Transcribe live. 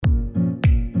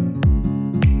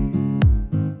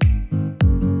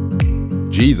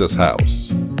Jesus House,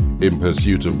 in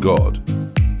pursuit of God,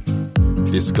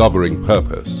 discovering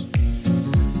purpose,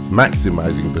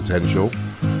 maximizing potential,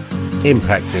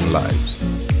 impacting lives.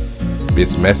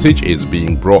 This message is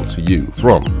being brought to you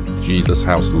from Jesus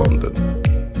House London.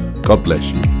 God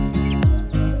bless you.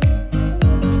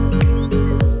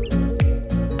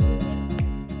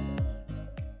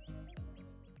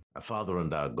 Our Father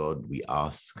and our God, we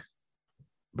ask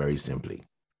very simply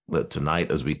that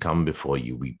tonight as we come before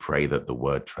you, we pray that the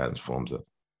word transforms us.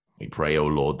 We pray, O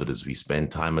Lord, that as we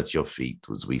spend time at your feet,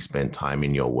 as we spend time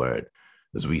in your word,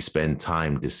 as we spend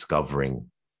time discovering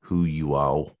who you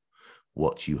are,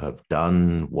 what you have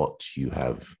done, what you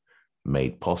have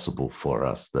made possible for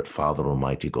us, that Father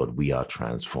Almighty God, we are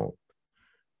transformed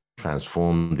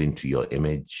into your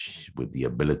image with the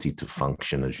ability to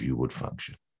function as you would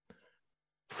function.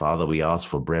 Father, we ask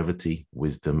for brevity,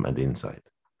 wisdom, and insight.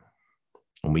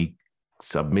 And we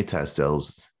submit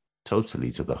ourselves totally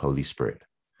to the Holy Spirit.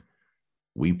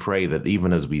 We pray that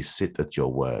even as we sit at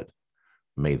your word,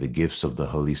 may the gifts of the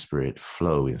Holy Spirit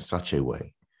flow in such a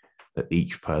way that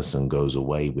each person goes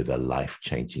away with a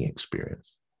life-changing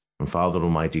experience. And Father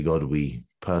Almighty God, we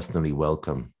personally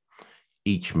welcome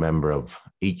each member of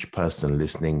each person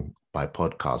listening by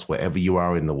podcast, wherever you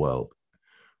are in the world.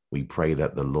 We pray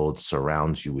that the Lord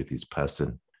surrounds you with his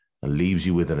person and leaves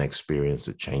you with an experience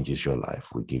that changes your life.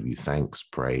 We give you thanks,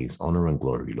 praise, honor, and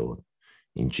glory, Lord,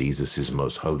 in Jesus'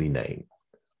 most holy name.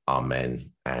 Amen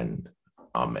and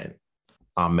amen.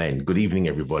 Amen. Good evening,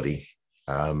 everybody.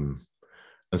 And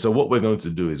so what we're going to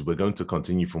do is we're going to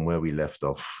continue from where we left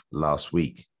off last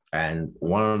week. And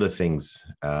one of the things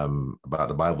about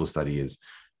the Bible study is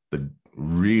the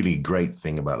really great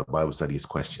thing about the Bible study is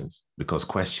questions, because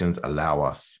questions allow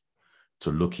us to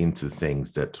look into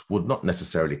things that would not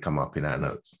necessarily come up in our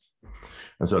notes.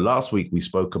 And so last week we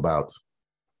spoke about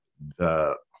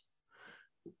the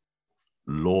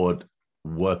Lord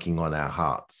working on our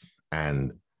hearts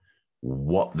and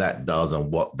what that does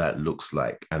and what that looks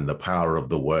like, and the power of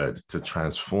the word to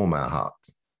transform our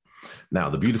hearts. Now,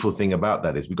 the beautiful thing about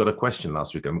that is we got a question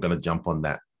last week, and I'm going to jump on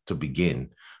that to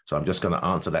begin. So I'm just going to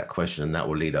answer that question, and that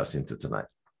will lead us into tonight.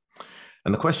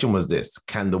 And the question was this: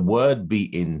 can the word be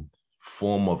in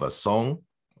form of a song,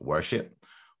 worship,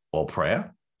 or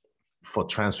prayer for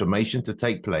transformation to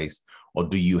take place? Or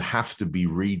do you have to be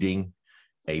reading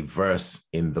a verse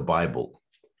in the Bible?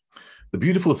 The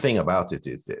beautiful thing about it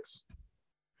is this: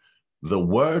 the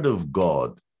word of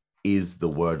God is the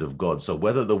word of God. So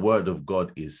whether the word of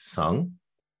God is sung,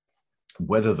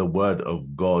 whether the word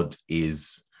of God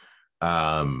is,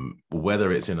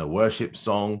 whether it's in a worship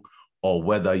song, or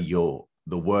whether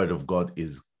the word of God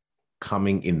is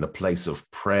coming in the place of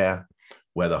prayer,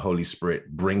 where the Holy Spirit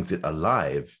brings it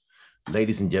alive,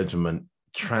 ladies and gentlemen,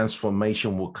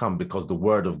 transformation will come, because the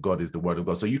word of God is the word of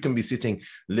God. So you can be sitting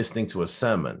listening to a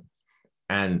sermon,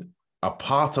 and a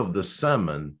part of the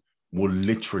sermon will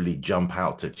literally jump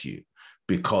out at you,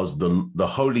 because the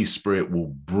Holy Spirit will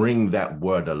bring that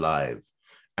word alive.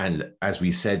 And as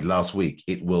we said last week,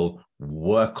 it will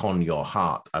work on your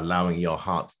heart, allowing your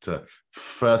heart to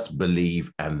first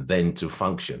believe and then to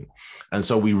function. And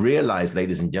so we realize,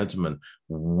 ladies and gentlemen,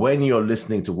 when you're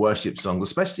listening to worship songs,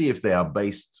 especially if they are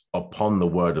based upon the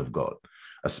word of God,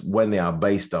 when they are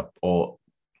based up or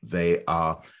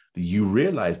you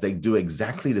realize they do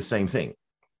exactly the same thing.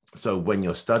 So when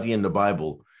you're studying the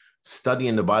Bible,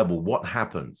 what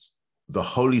happens? The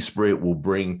Holy Spirit will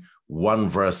bring one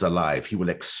verse alive. He will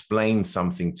explain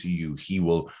something to you. He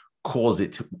will cause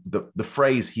it, the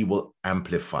phrase, he will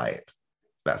amplify it.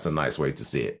 That's a nice way to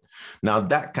see it. Now,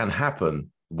 that can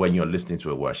happen when you're listening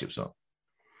to a worship song.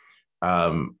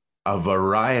 A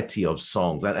variety of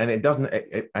songs,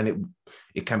 and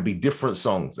it can be different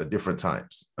songs at different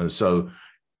times. And so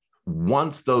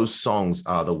once those songs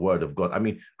are the word of God, I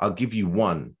mean, I'll give you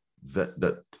one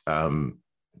that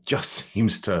just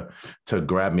seems to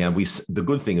grab me. And the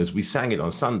good thing is we sang it on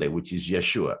Sunday, which is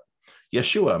Yeshua.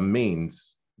 Yeshua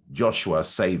means Joshua,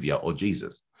 Savior, or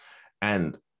Jesus.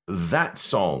 And that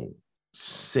song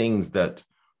sings that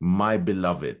my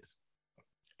beloved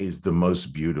is the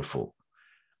most beautiful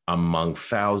among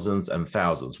thousands and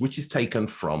thousands, which is taken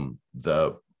from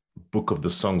the book of the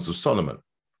Songs of Solomon.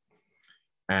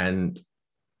 And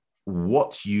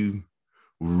what you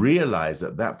realize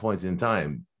at that point in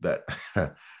time, that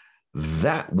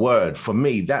that word, for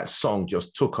me, that song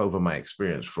just took over my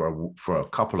experience for a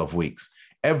couple of weeks.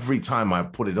 Every time I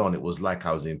put it on, it was like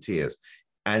I was in tears.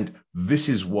 And this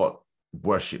is what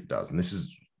worship does. And this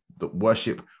is that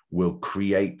worship will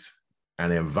create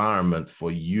an environment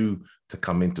for you to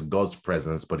come into God's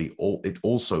presence, but it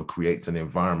also creates an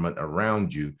environment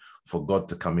around you for God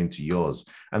to come into yours.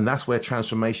 And that's where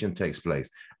transformation takes place.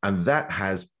 And that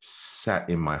has sat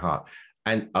in my heart.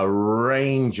 And a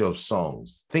range of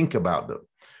songs, think about them.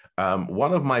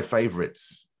 One of my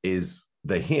favorites is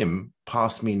the hymn,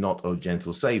 Pass Me Not, O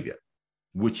Gentle Savior,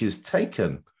 which is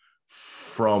taken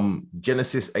from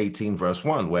Genesis 18, verse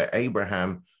 1, where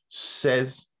Abraham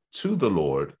says to the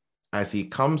Lord, as he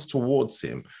comes towards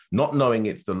him, not knowing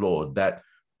it's the Lord, that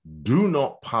do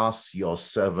not pass your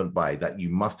servant by, that you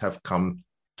must have come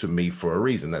to me for a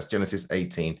reason. That's Genesis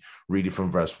 18, reading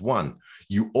from verse 1.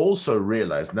 You also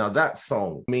realize now that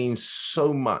song means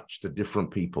so much to different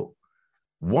people.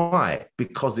 Why?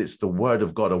 Because it's the word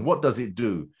of God. And what does it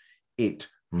do? It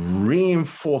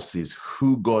reinforces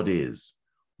who God is,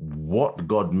 what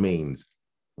God means,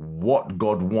 what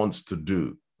God wants to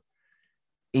do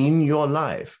in your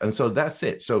life. And so that's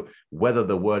it. So whether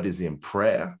the word is in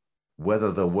prayer,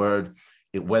 whether the word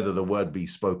be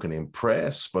spoken in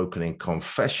prayer, spoken in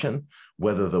confession,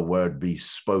 whether the word be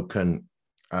spoken,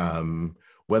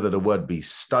 whether the word be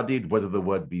studied, whether the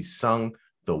word be sung,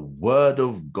 the word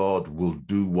of God will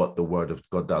do what the word of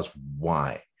God does.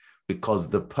 Why? Because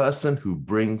the person who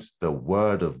brings the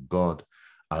word of God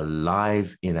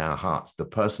alive in our hearts, the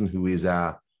person who is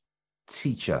our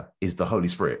teacher, is the Holy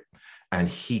Spirit. And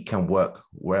he can work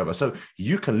wherever. So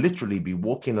you can literally be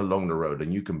walking along the road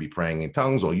and you can be praying in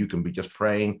tongues, or you can be just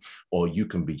praying, or you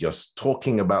can be just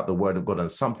talking about the word of God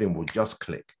and something will just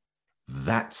click.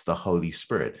 That's the Holy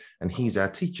Spirit. And he's our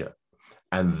teacher.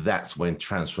 And that's when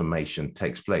transformation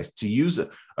takes place. To use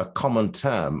a common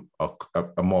term,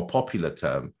 a more popular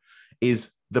term,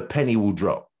 is the penny will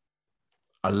drop.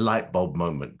 A light bulb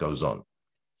moment goes on.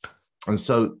 And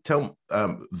so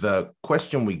the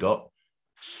question we got,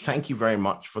 thank you very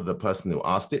much for the person who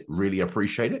asked it. Really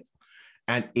appreciate it.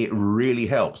 And it really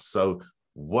helps. So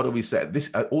what do we say?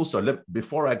 This also,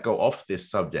 before I go off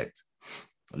this subject,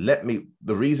 let me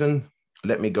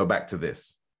go back to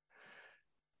this.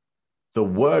 The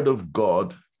word of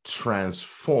God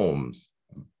transforms,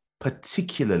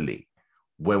 particularly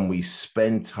when we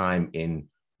spend time in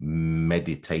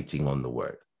meditating on the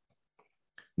word.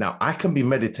 Now, I can be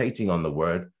meditating on the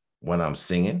word when I'm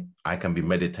singing. I can be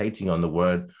meditating on the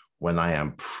word when I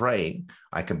am praying.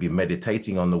 I can be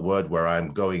meditating on the word where I'm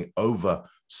going over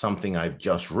something I've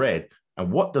just read.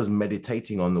 And what does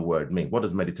meditating on the word mean? What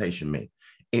does meditation mean?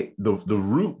 The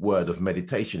root word of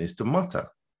meditation is to mutter,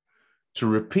 to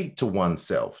repeat to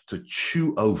oneself, to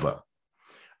chew over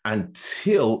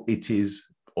until it is,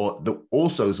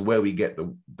 also is where we get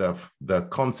the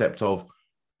concept of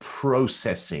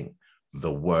processing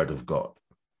the word of God.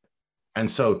 And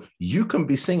so you can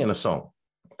be singing a song.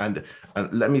 And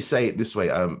let me say it this way.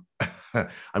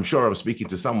 I'm sure I'm speaking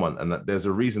to someone, and there's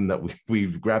a reason that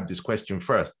we've grabbed this question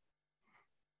first.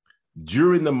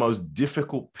 During the most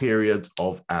difficult periods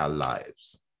of our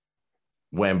lives,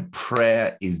 when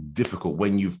prayer is difficult,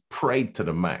 when you've prayed to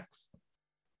the max,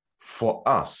 for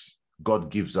us,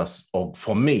 God gives us, or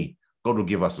for me, God will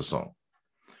give us a song.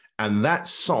 And that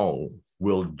song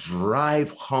will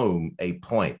drive home a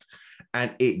point.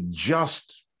 And it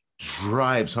just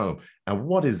drives home. And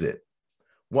what is it?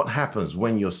 What happens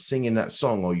when you're singing that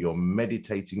song, or you're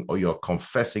meditating, or you're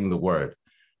confessing the word?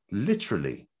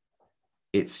 Literally,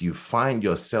 it's you find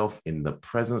yourself in the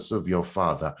presence of your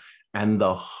Father, and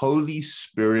the Holy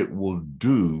Spirit will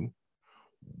do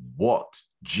what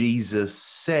Jesus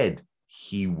said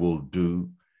he will do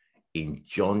in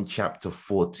John chapter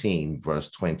 14,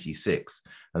 verse 26.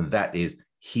 And that is,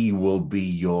 he will be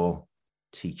your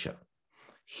teacher.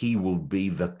 He will be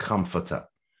the comforter.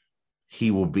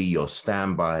 He will be your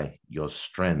standby, your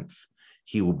strength.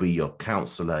 He will be your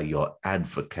counselor, your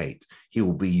advocate. He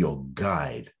will be your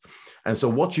guide. And so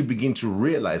what you begin to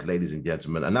realize, ladies and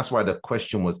gentlemen, and that's why the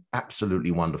question was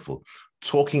absolutely wonderful,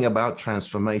 talking about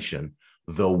transformation,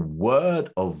 the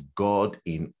word of God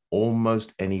in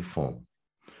almost any form,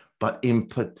 but in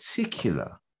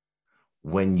particular,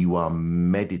 when you are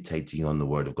meditating on the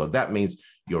word of God, that means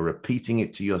you're repeating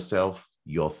it to yourself,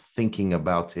 you're thinking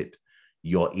about it,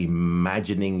 you're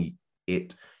imagining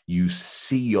it, you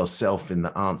see yourself in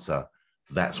the answer.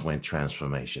 That's when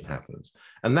transformation happens.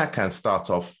 And that can start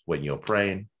off when you're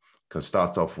praying, can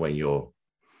start off when you're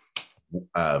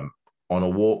on a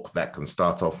walk, that can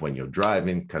start off when you're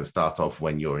driving, can start off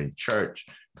when you're in church,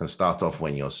 can start off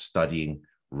when you're studying,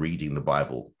 reading the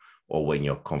Bible, or when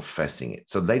you're confessing it.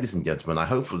 So ladies and gentlemen,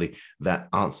 hopefully that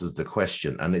answers the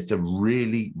question. And it's a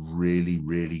really, really,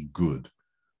 really good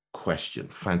question.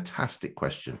 Fantastic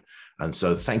question. And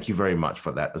so thank you very much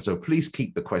for that. And so please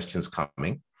keep the questions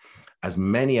coming. as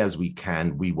many as we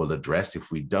can, we will address.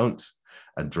 If we don't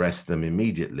address them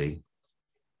immediately,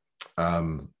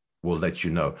 we'll let you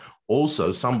know.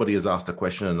 Also, somebody has asked a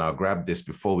question, and I'll grab this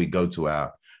before we go to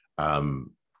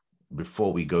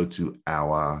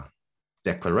our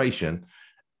declaration.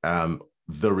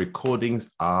 The recordings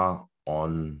are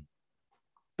on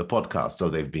the podcast, so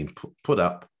they've been put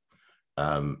up.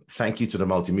 Thank you to the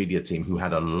multimedia team who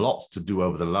had a lot to do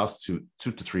over the last two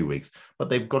to 3 weeks, but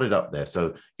they've got it up there.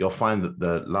 So you'll find that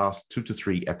the last 2 to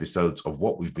 3 episodes of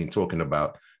what we've been talking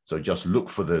about. So just look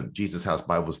for the Jesus House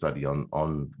Bible Study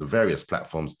on the various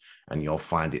platforms, and you'll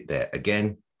find it there.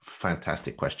 Again,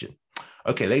 fantastic question.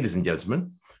 Okay, ladies and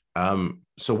gentlemen.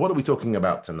 So what are we talking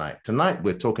about tonight? Tonight,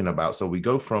 we're talking about, so we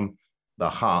go from the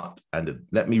heart, and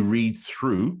let me read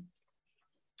through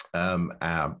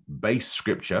our base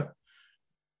scripture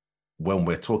when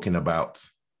we're talking about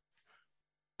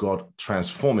God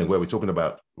transforming, where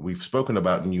we've spoken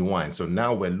about new wine. So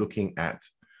now we're looking at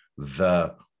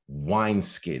the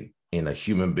wineskin in a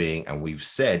human being. And we've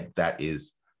said that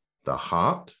is the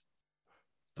heart,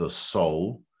 the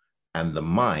soul, and the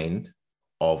mind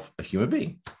of a human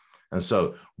being. And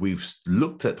so we've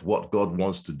looked at what God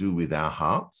wants to do with our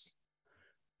hearts.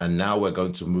 And now we're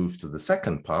going to move to the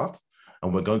second part,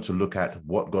 and we're going to look at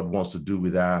what God wants to do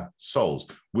with our souls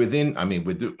we're going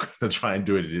to try and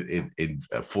do it in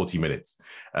 40 minutes.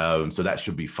 So that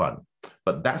should be fun.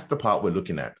 But that's the part we're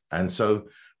looking at. And so,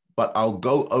 but I'll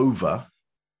go over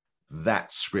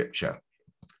that scripture.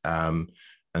 And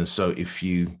so if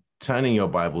you turn in your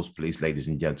Bibles, please, ladies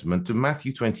and gentlemen, to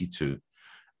Matthew 22,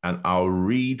 and I'll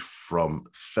read from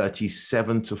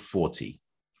 37 to 40.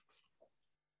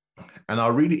 And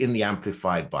I'll read it in the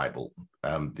Amplified Bible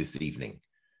this evening.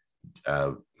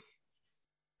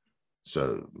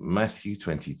 So Matthew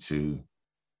 22,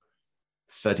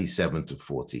 37 to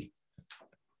 40.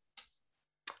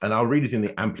 And I'll read it in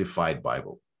the Amplified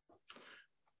Bible.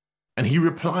 And he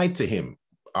replied to him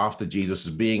after Jesus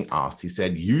was being asked, he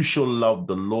said, "You shall love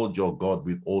the Lord your God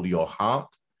with all your heart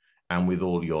and with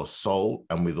all your soul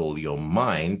and with all your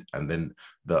mind." And then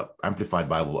the Amplified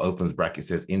Bible opens bracket,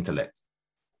 says intellect.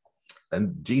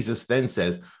 And Jesus then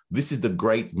says, "This is the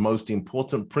great, most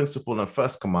important principle and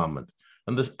first commandment.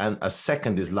 And a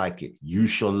second is like it. You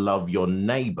shall love your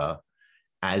neighbor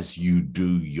as you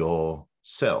do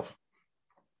yourself."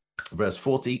 Verse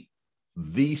 40,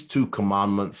 these two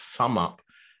commandments sum up,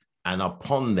 and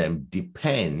upon them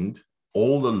depend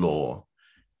all the law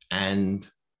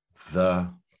and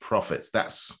the prophets.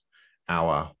 That's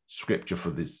our scripture for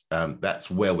this. That's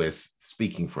where we're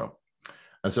speaking from.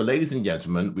 And so, ladies and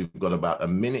gentlemen, we've got about a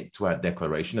minute to our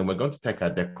declaration, and we're going to take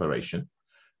our declaration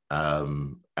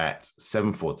at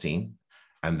 7:14,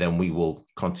 and then we will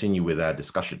continue with our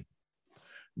discussion.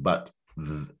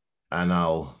 And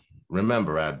I'll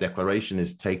remember, our declaration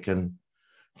is taken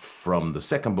from the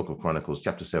second book of Chronicles,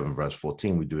 chapter 7, verse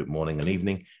 14. We do it morning and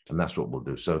evening, and that's what we'll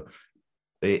do. So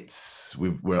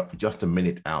we're just a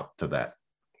minute out to that.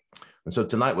 And so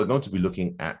tonight we're going to be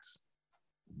looking at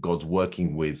God's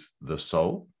working with the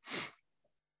soul.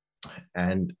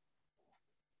 And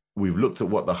we've looked at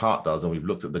what the heart does, and we've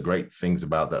looked at the great things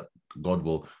about that God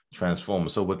will transform.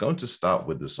 So we're going to start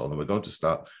with the soul, and we're going to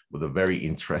start with a very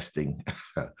interesting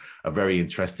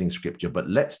scripture. But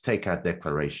let's take our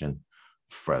declaration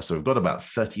first. So we've got about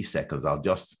 30 seconds. I'll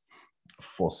just,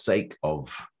 for sake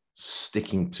of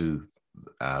sticking to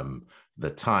the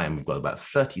time, we've got about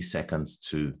 30 seconds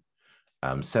to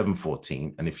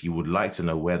 7:14. And if you would like to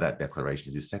know where that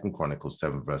declaration is, 2 Chronicles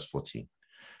 7, verse 14.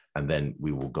 And then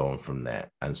we will go on from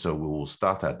there. And so we will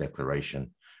start our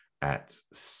declaration at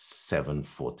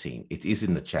 7:14. It is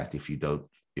in the chat if you don't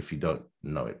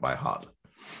know it by heart.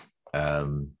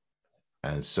 And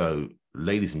so,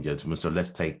 ladies and gentlemen, so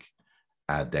let's take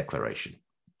our declaration.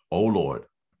 O Lord,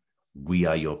 we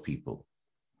are your people,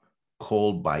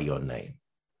 called by your name.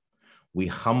 We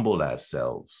humble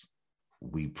ourselves,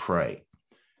 we pray,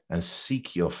 and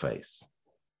seek your face.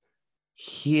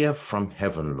 Hear from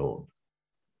heaven, Lord.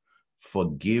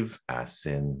 Forgive our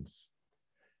sins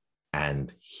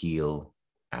and heal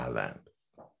our land.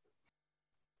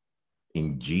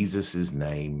 In Jesus'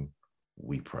 name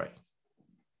we pray.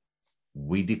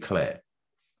 We declare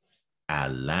our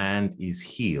land is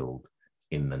healed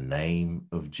in the name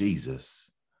of Jesus.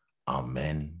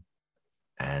 Amen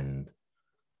and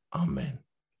amen.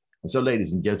 And so,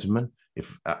 ladies and gentlemen,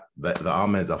 if the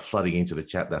amens are flooding into the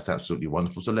chat, that's absolutely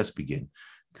wonderful. So let's begin.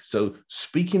 So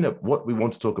speaking of what we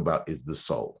want to talk about is the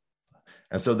soul.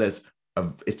 And so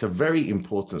it's a very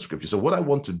important scripture. So what I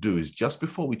want to do is, just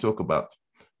before we talk about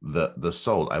the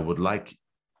soul, I would like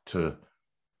to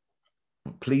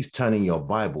please turn in your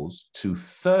Bibles to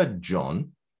 3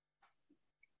 John.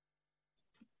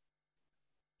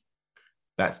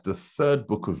 That's the 3rd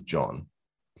book of John.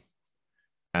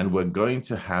 And we're going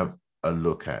to have a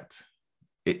look at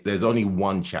it. There's only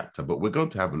one chapter, but we're going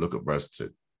to have a look at verse 2.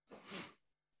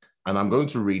 And I'm going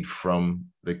to read from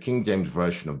the King James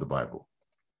Version of the Bible.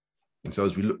 And so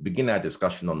as we begin our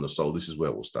discussion on the soul, this is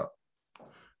where we'll start.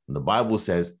 And the Bible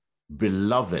says,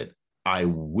 "Beloved, I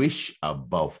wish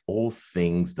above all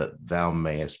things that thou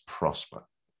mayest prosper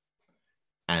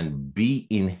and be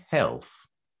in health,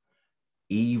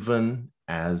 even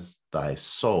as thy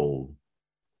soul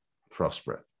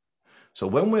prospereth." So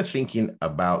when we're thinking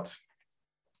about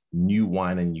new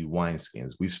wine and new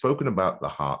wineskins, we've spoken about the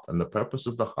heart, and the purpose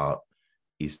of the heart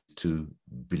is to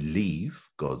believe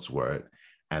God's word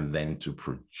and then to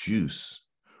produce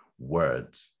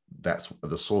words. That's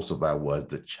the source of our words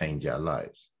that change our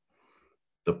lives.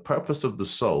 The purpose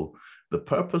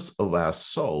of our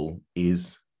soul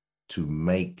is to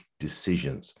make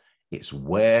decisions. It's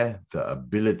where the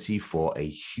ability for a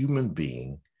human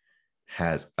being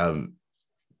has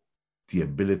the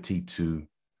ability to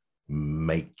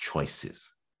make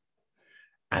choices.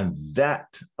 And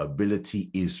that ability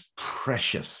is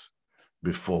precious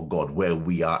before God, where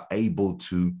we are able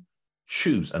to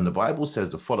choose. And the Bible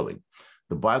says the following.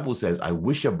 The Bible says, "I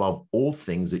wish above all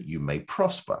things that you may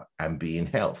prosper and be in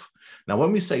health." Now,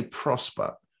 when we say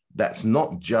prosper, that's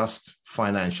not just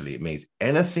financially. It means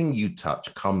anything you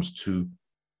touch comes to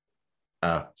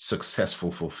a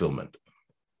successful fulfillment,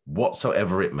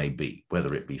 whatsoever it may be,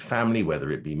 whether it be family, whether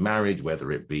it be marriage,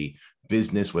 whether it be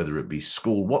business, whether it be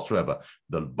school, whatsoever.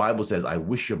 The Bible says, "I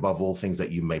wish above all things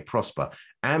that you may prosper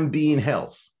and be in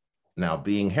health." Now,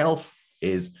 being health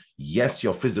is, yes,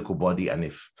 your physical body, and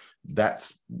if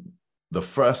that's the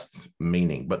first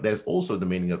meaning, but there's also the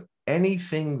meaning of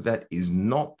anything that is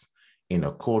not in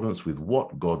accordance with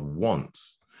what God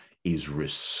wants is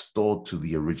restored to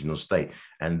the original state.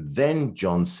 And then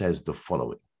John says the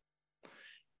following: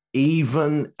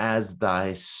 "Even as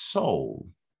thy soul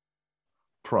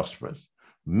prospers,"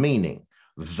 meaning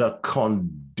the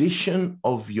condition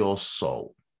of your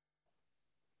soul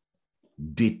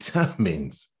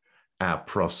determines our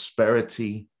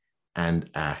prosperity and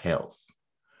our health.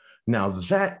 Now,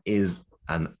 that is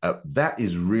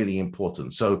really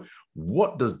important. So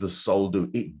what does the soul do?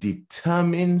 It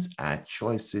determines our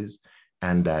choices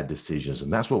and our decisions.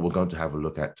 And that's what we're going to have a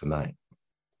look at tonight.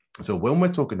 So when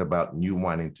we're talking about new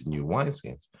wine into new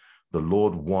wineskins, the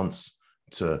Lord wants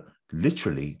to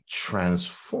literally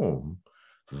transform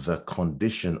the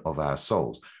condition of our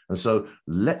souls. And so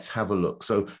let's have a look.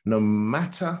 So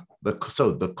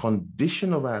the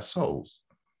condition of our souls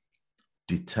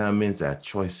determines our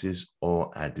choices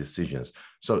or our decisions.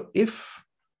 So if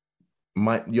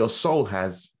your soul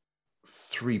has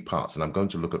 3 parts, and I'm going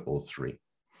to look at all 3.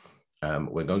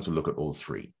 We're going to look at all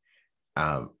 3.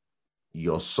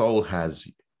 Your soul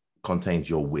contains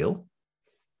your will,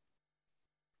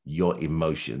 your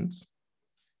emotions,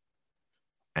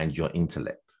 and your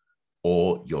intellect,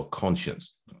 or your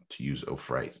conscience, to use a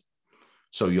phrase.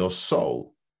 So your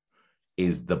soul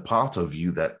is the part of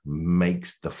you that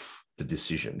makes the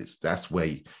decision. That's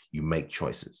where you make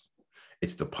choices.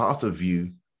 It's the part of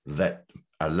you that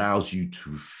allows you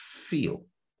to feel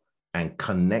and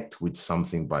connect with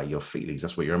something by your feelings.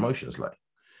 That's what your emotions like.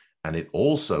 And it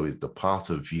also is the part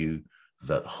of you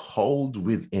that holds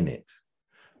within it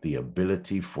the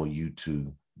ability for you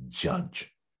to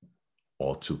judge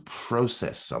or to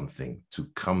process something, to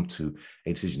come to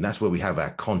a decision. That's where we have our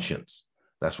conscience.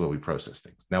 That's where we process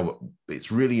things. Now,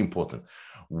 it's really important.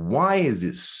 Why is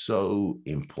it so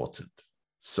important?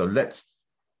 So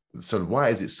why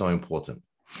is it so important?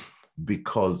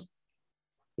 Because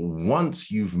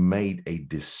once you've made a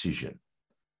decision,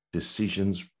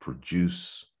 decisions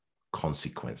produce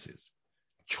consequences.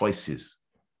 Choices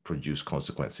produce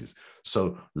consequences.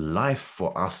 So life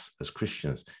for us as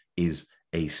Christians is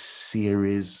a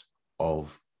series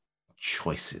of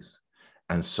choices.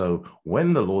 And so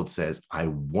when the Lord says, I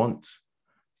want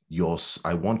you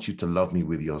to love me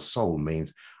with your soul,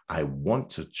 means I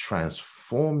want to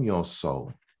transform your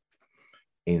soul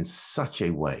in such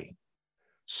a way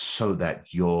so that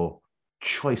your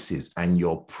choices and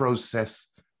your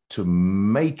process to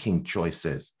making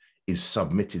choices is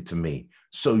submitted to me.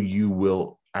 So you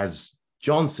will, as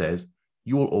John says,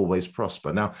 you will always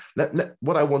prosper. Now,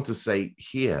 what I want to say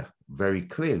here very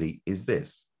clearly is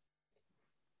this.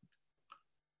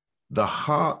 The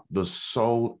heart, the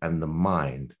soul, and the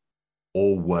mind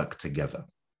all work together.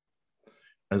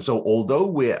 And so although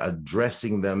we're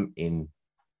addressing them in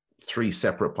 3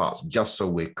 separate parts, just so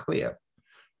we're clear,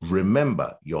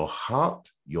 Remember, your heart,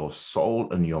 your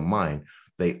soul, and your mind,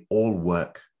 they all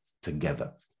work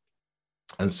together.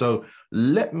 And so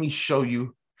let me show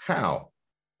you how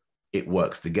it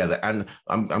works together. And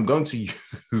I'm going to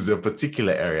use a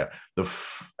particular area.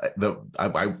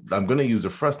 I'm going to use the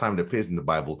first time it appears in the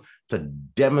Bible to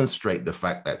demonstrate the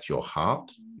fact that your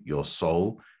heart, your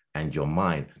soul, and your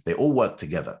mind, they all work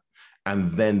together.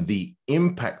 And then the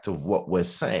impact of what we're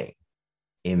saying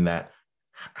in that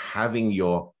having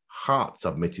your heart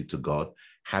submitted to God,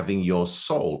 having your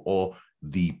soul or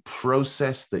the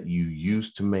process that you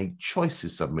use to make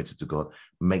choices submitted to God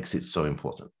makes it so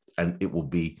important. And it will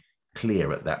be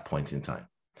clear at that point in time.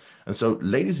 And so,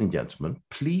 ladies and gentlemen,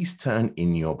 please turn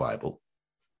in your Bible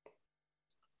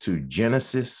to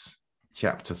Genesis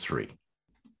chapter 3.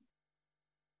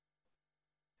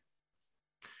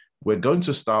 We're going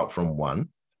to start from 1,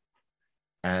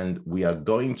 and we are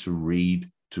going to read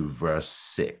to verse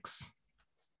 6.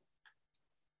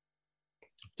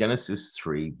 Genesis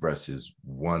 3, verses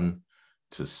 1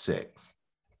 to 6.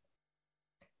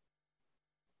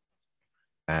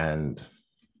 And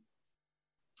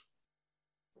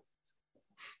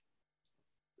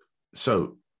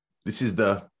so this is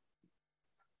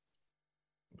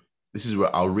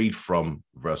where I'll read from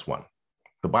verse 1.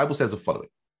 The Bible says the following.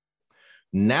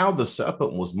 Now the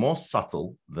serpent was more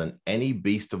subtle than any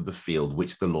beast of the field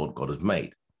which the Lord God had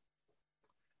made.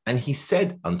 And he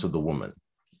said unto the woman,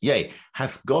 Yea,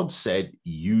 hath God said,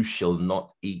 You shall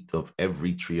not eat of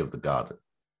every tree of the garden?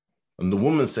 And the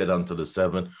woman said unto the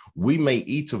serpent, We may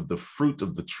eat of the fruit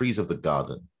of the trees of the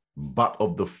garden, but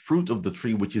of the fruit of the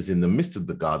tree which is in the midst of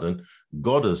the garden,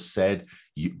 God has said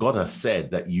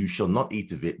that you shall not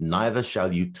eat of it, neither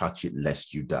shall you touch it,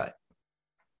 lest you die.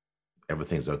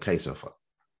 Everything's okay so far.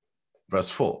 Verse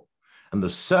 4, and the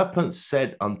serpent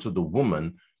said unto the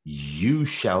woman, You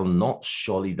shall not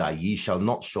surely die, ye shall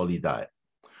not surely die.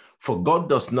 For God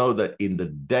doth know that in the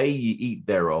day ye eat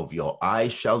thereof, your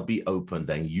eyes shall be opened,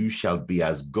 and you shall be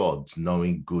as gods,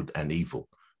 knowing good and evil.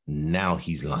 Now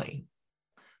he's lying.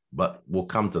 But we'll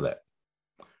come to that.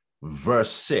 Verse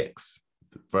 6.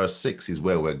 Verse 6 is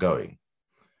where we're going.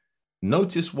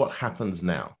 Notice what happens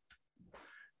now.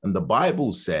 And the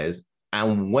Bible says,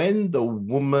 and when the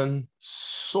woman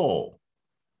saw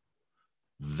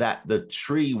that the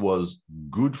tree was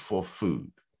good for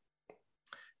food,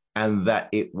 and that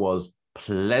it was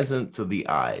pleasant to the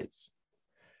eyes,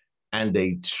 and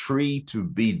a tree to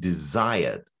be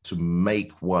desired to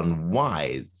make one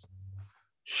wise,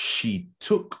 she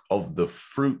took of the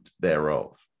fruit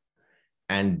thereof,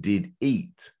 and did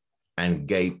eat, and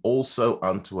gave also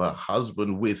unto her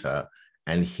husband with her,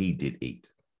 and he did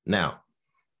eat. Now,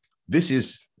 this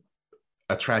is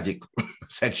a tragic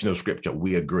section of scripture,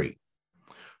 we agree,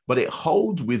 but it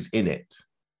holds within it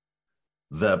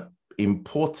the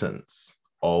importance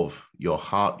of your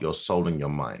heart, your soul, and your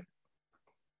mind.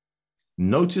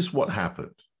 Notice what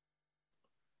happened.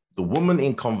 The woman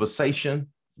in conversation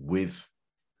with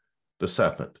the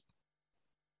serpent.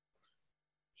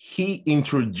 He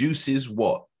introduces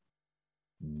what?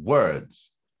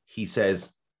 Words. He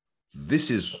says, this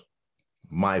is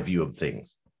my view of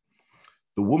things.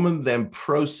 The woman then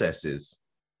processes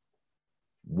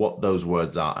what those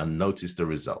words are and notice the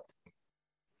result.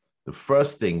 The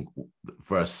first thing,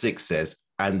 verse 6 says,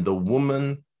 and the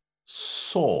woman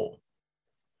saw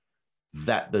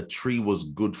that the tree was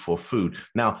good for food.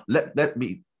 Now, let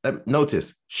me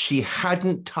notice, she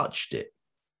hadn't touched it.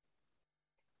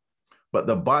 But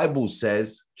the Bible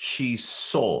says she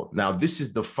saw. Now, this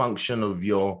is the function of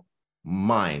your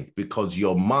mind, because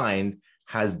your mind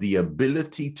has the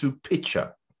ability to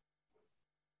picture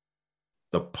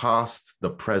the past, the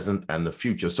present, and the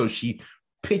future. So she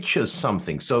pictures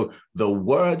something. So the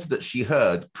words that she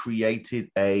heard created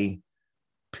a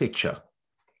picture.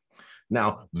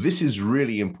 Now, this is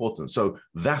really important. So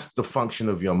that's the function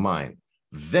of your mind.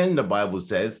 Then the Bible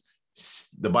says,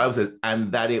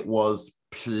 and that it was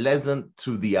pleasant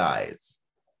to the eyes.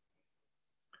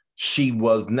 She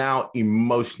was now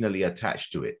emotionally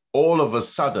attached to it. All of a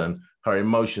sudden, her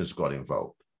emotions got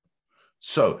involved.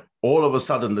 So all of a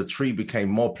sudden, the tree became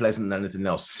more pleasant than anything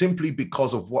else, simply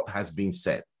because of what has been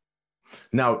said.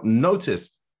 Now,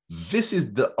 notice, this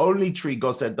is the only tree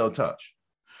God said don't touch.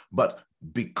 But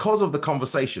because of the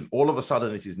conversation, all of a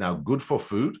sudden, it is now good for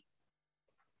food.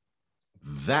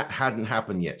 That hadn't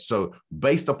happened yet. So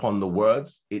based upon the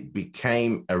words, it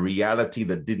became a reality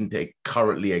that didn't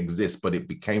currently exist, but it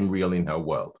became real in her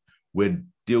world. We'll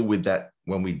deal with that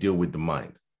when we deal with the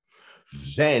mind.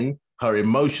 Then her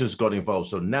emotions got involved.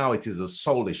 So now it is a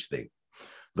soulish thing.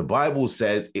 The Bible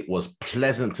says it was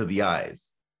pleasant to the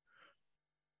eyes.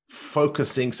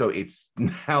 focusing. So it's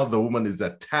now the woman is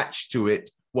attached to it.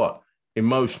 What?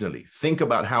 Emotionally. Think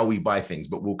about how we buy things,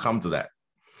 but we'll come to that.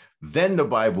 Then the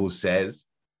Bible says,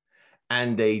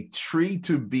 and a tree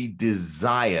to be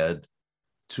desired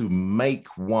to make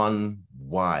one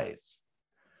wise.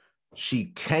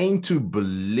 She came to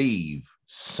believe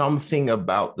something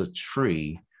about the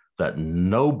tree that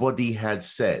nobody had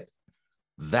said.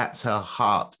 That's her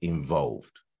heart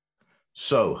involved.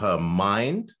 So her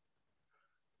mind,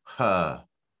 her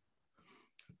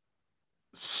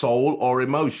soul or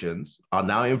emotions are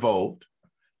now involved.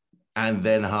 And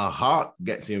then her heart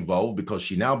gets involved because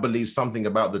she now believes something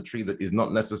about the tree that is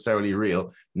not necessarily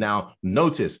real. Now,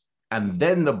 notice, and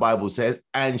then the Bible says,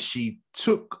 and she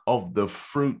took of the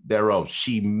fruit thereof.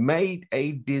 She made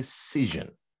a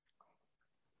decision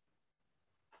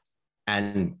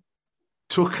and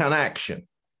took an action.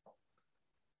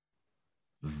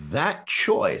 That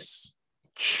choice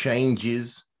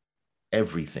changes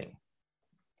everything.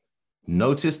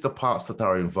 Notice the parts that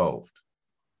are involved.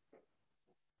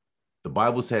 The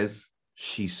Bible says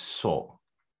she saw,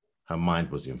 her mind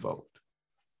was involved.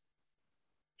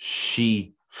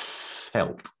 She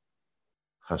felt,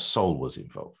 her soul was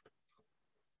involved.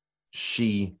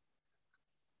 She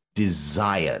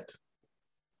desired.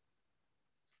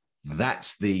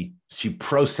 She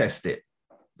processed it.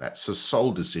 That's a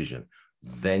soul decision.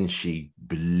 Then she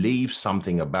believed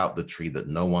something about the tree that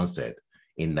no one said,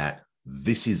 in that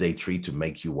this is a tree to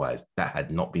make you wise. That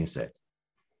had not been said.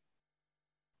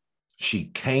 She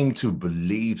came to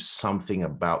believe something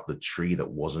about the tree that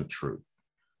wasn't true.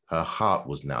 Her heart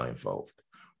was now involved.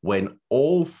 When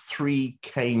all three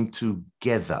came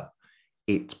together,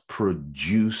 it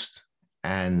produced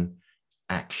an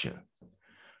action.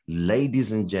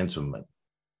 Ladies and gentlemen,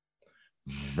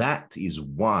 that is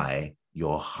why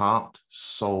your heart,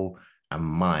 soul, and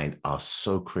mind are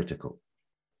so critical,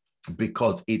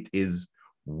 because it is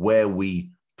where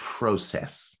we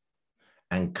process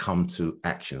and come to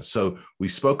action. So we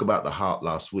spoke about the heart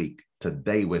last week.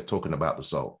 Today we're talking about the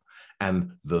soul.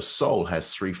 And the soul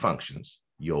has three functions.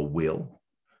 Your will,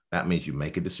 that means you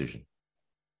make a decision.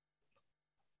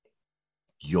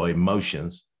 Your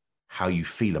emotions, how you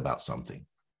feel about something.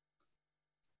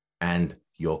 And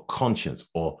your conscience,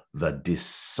 or the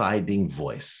deciding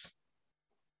voice,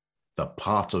 the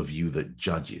part of you that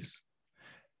judges.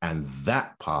 And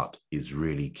that part is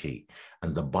really key.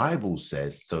 And the Bible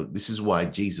says, so this is why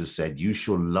Jesus said, you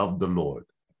shall love the Lord.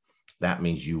 That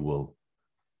means you will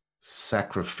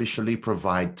sacrificially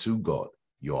provide to God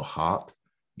your heart,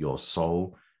 your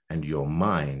soul, and your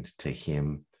mind to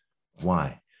him.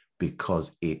 Why?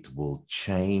 Because it will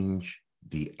change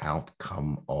the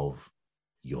outcome of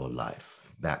your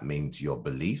life. That means your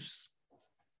beliefs,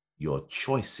 your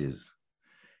choices,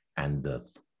 and the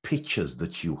pictures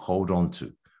that you hold on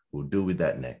to, we'll deal with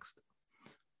that next,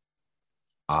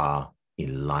 are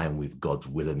in line with God's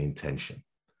will and intention,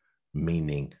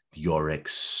 meaning your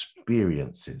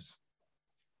experiences,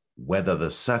 whether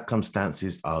the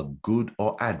circumstances are good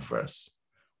or adverse,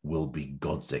 will be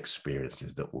God's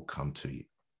experiences that will come to you.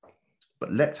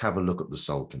 But let's have a look at the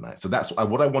soul tonight. So that's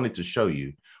what I wanted to show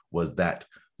you, was that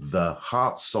the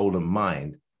heart, soul, and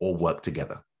mind all work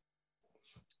together.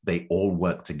 They all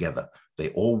work together. They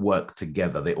all work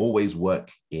together. They always work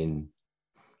in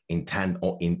tandem,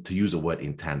 or to use a word,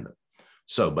 in tandem.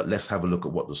 So, but let's have a look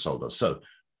at what the soul does. So,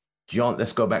 John,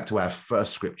 let's go back to our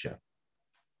first scripture.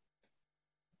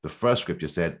 The first scripture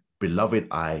said, beloved,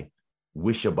 I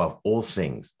wish above all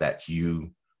things that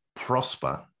you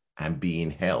prosper and be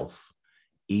in health,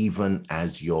 even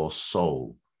as your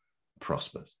soul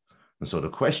prospers. And so the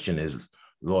question is,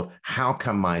 Lord, how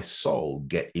can my soul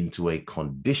get into a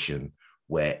condition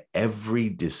where every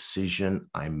decision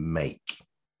I make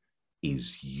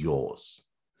is yours?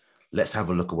 Let's have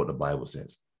a look at what the Bible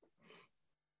says.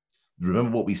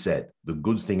 Remember what we said. The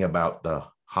good thing about the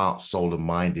heart, soul, and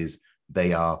mind is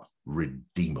they are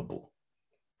redeemable.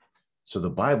 So the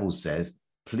Bible says,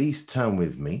 please turn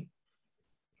with me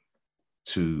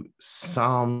to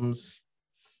Psalms.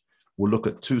 We'll look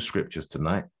at two scriptures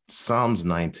tonight. Psalms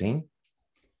 19,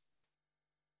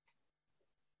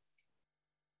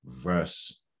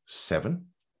 verse 7.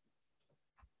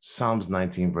 Psalms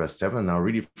 19, verse 7. I'll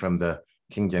read it from the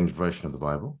King James Version of the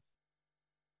Bible.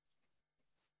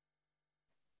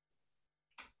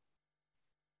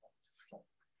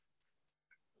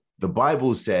 The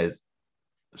Bible says,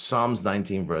 Psalms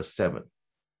 19, verse 7,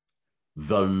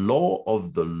 the law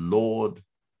of the Lord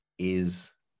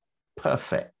is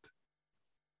perfect.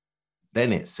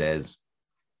 Then it says,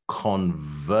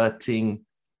 converting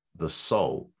the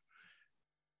soul.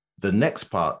 The next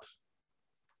part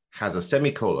has a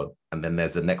semicolon, and then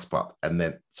there's the next part. And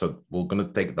then, so we're going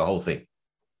to take the whole thing.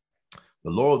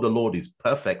 The law of the Lord is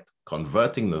perfect,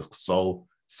 converting the soul,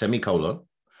 semicolon.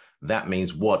 That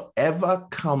means whatever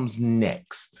comes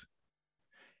next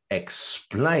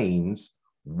explains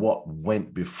what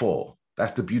went before.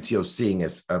 That's the beauty of seeing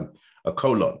as a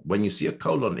colon. When you see a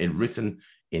colon written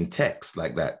in text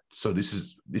like that, so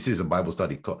this is a Bible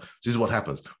study. This is what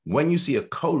happens. When you see a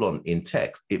colon in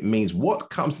text, it means what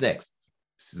comes next.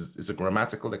 It's a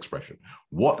grammatical expression.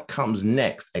 What comes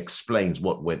next explains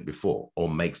what went before or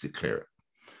makes it clearer.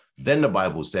 Then the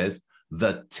Bible says,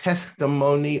 the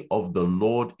testimony of the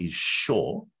Lord is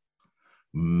sure,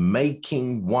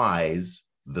 making wise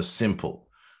the simple.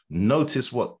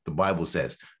 Notice what the Bible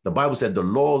says. The Bible said the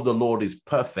law of the Lord is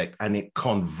perfect and it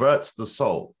converts the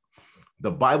soul.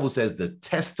 The Bible says the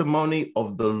testimony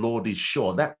of the Lord is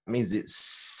sure. That means it's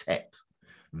set.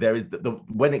 There is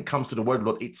when it comes to the word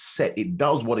Lord, it's set. It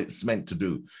does what it's meant to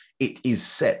do. It is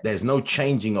set. There's no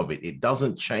changing of it. It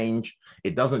doesn't change.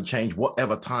 It doesn't change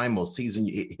whatever time or season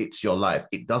it hits your life.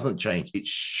 It doesn't change. It's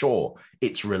sure.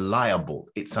 It's reliable.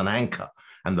 It's an anchor.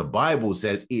 And the Bible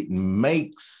says it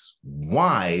makes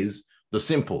wise the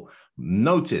simple.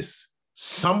 Notice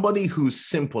somebody who's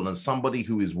simple and somebody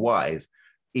who is wise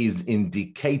is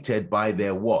indicated by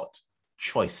their what?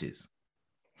 Choices.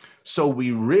 So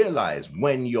we realize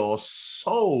when your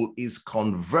soul is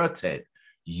converted,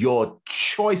 your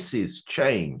choices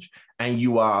change and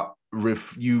you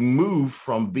move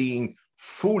from being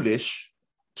foolish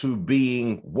to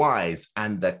being wise.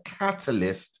 And the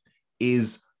catalyst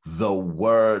is the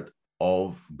word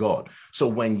of God. So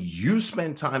when you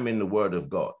spend time in the word of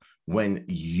God, when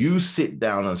you sit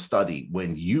down and study,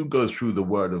 when you go through the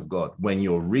word of God, when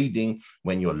you're reading,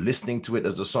 when you're listening to it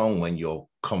as a song, when you're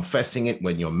confessing it,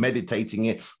 when you're meditating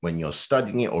it, when you're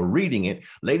studying it or reading it,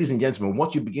 ladies and gentlemen,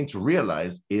 what you begin to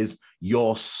realize is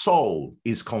your soul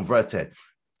is converted.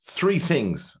 Three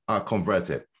things are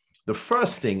converted. The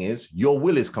first thing is your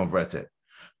will is converted.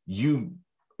 You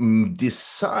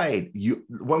decide,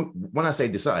 when I say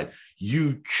decide,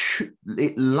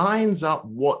 it lines up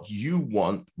what you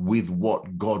want with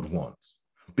what God wants,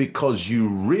 because you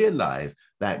realize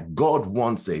that God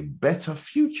wants a better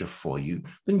future for you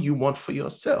than you want for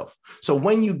yourself. So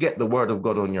when you get the word of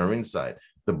God on your inside,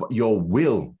 your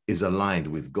will is aligned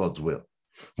with God's will.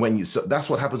 So that's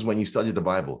what happens when you study the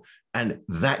Bible, and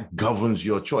that governs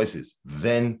your choices.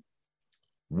 Then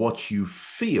what you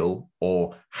feel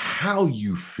or how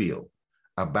you feel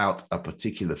about a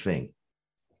particular thing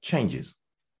changes,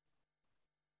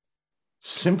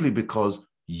 simply because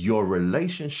your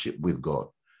relationship with God,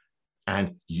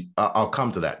 and I'll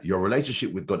come to that, your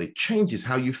relationship with God, it changes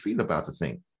how you feel about a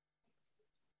thing.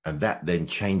 And that then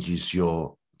changes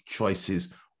your choices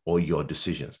or your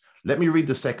decisions. Let me read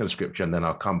the second scripture and then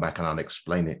I'll come back and I'll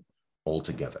explain it all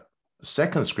together. The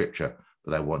second scripture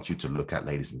that I want you to look at,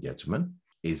 ladies and gentlemen,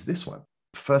 is this one.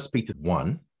 1 Peter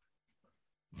 1,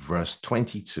 verse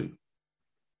 22.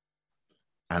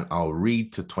 And I'll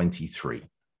read to 23.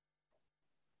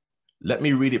 Let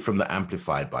me read it from the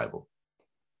Amplified Bible.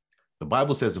 The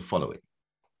Bible says the following: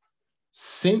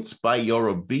 since by your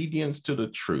obedience to the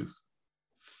truth,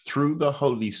 through the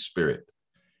Holy Spirit,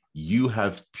 you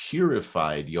have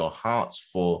purified your hearts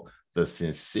for the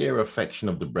sincere affection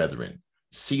of the brethren,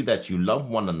 see that you love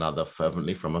one another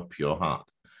fervently from a pure heart.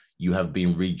 You have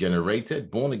been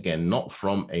regenerated, born again, not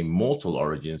from a mortal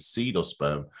origin, seed or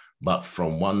sperm, but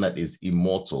from one that is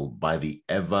immortal, by the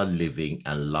ever-living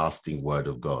and lasting word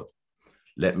of God.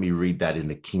 Let me read that in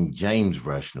the King James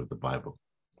Version of the Bible.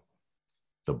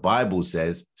 The Bible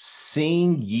says,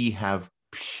 seeing ye have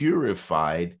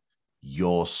purified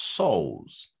your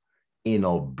souls in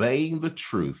obeying the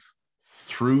truth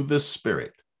through the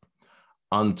Spirit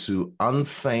unto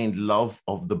unfeigned love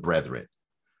of the brethren,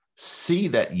 see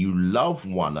that you love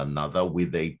one another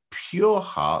with a pure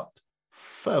heart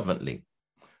fervently.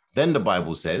 Then the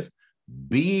Bible says,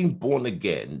 being born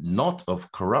again, not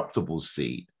of corruptible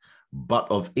seed,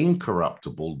 but of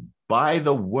incorruptible, by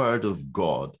the word of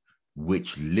God,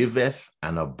 which liveth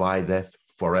and abideth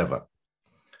forever.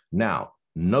 Now,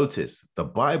 notice the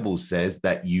Bible says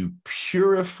that you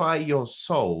purify your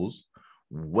souls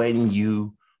when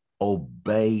you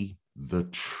obey the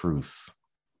truth.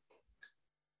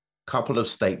 Couple of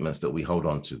statements that we hold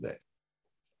on to there.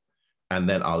 And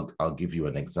then I'll give you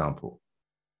an example.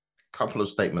 Couple of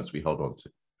statements we hold on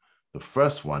to. The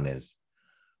first one is,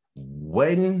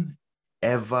 whenever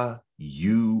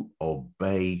you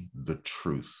obey the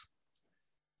truth,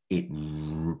 it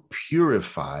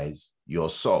purifies your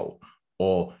soul,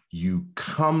 or you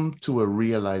come to a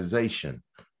realization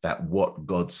that what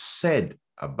God said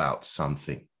about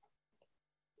something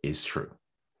is true.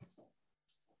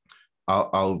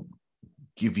 I'll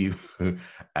give you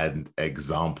an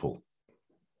example.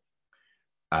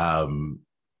 And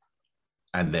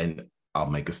then I'll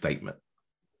make a statement.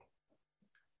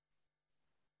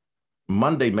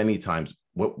 Monday, many times,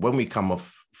 when we come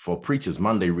off for preachers,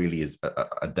 Monday really is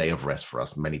a day of rest for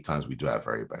us. Many times we do our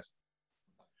very best.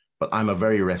 But I'm a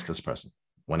very restless person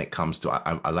when it comes to,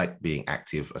 I like being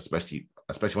active, especially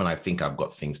when I think I've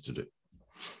got things to do.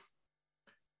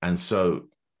 And so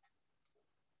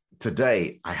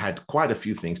today I had quite a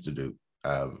few things to do.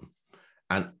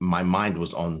 And my mind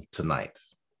was on tonight.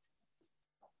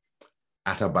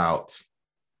 At about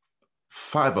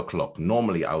 5 o'clock,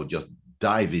 normally I would just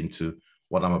dive into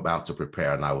what I'm about to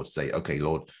prepare, and I would say, okay,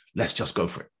 Lord, let's just go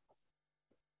for it.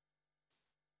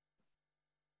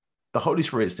 The Holy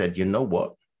Spirit said, you know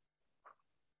what?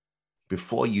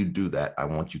 Before you do that, I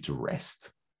want you to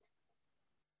rest.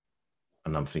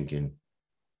 And I'm thinking,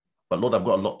 but Lord, I've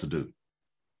got a lot to do.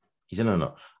 He said,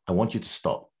 no, I want you to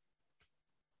stop.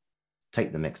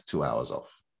 Take the next 2 hours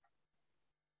off.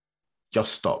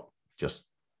 Just stop. Just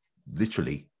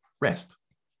literally rest.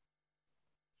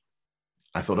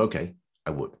 I thought, okay, I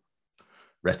would.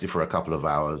 Rested for a couple of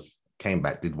hours, came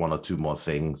back, did 1 or 2 more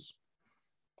things.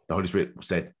 The Holy Spirit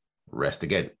said, rest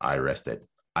again. I rested.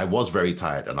 I was very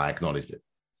tired and I acknowledged it.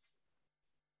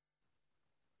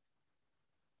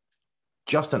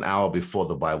 Just an hour before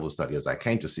the Bible study, as I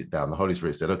came to sit down, the Holy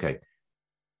Spirit said, okay,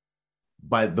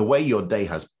 by the way your day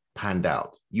has panned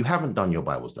out, you haven't done your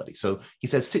Bible study. So he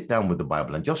said, sit down with the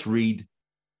Bible and just read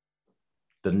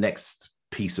the next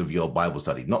piece of your Bible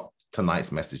study, not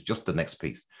tonight's message, just the next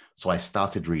piece. So I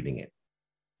started reading it.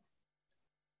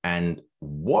 And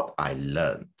what I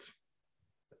learned,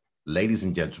 ladies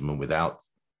and gentlemen, without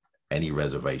any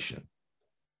reservation,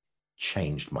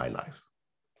 changed my life.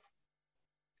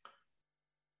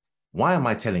 Why am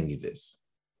I telling you this?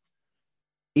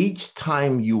 Each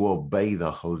time you obey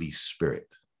the Holy Spirit,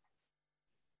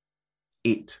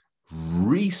 it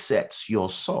resets your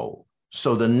soul.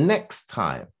 So the next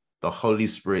time the Holy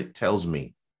Spirit tells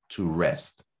me to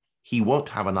rest, he won't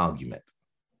have an argument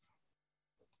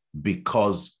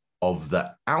because of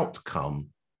the outcome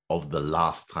of the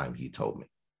last time he told me.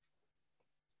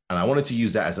 And I wanted to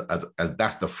use that as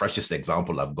that's the freshest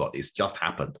example I've got. It's just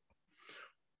happened.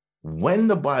 When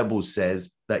the Bible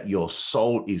says that your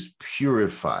soul is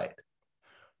purified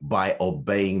by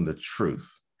obeying the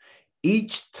truth,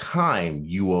 each time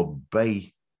you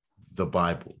obey the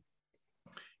Bible,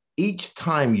 each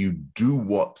time you do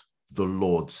what the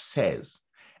Lord says,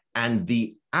 and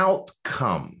the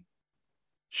outcome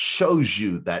shows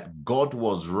you that God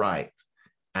was right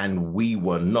and we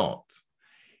were not,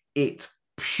 it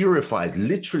purifies,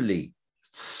 literally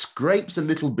scrapes a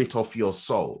little bit off your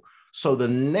soul. So the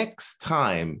next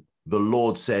time the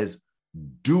Lord says,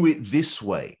 do it this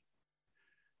way,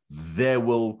 there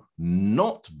will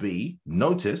not be,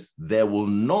 notice, there will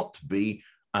not be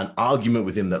an argument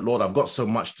with him that, Lord, I've got so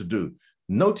much to do.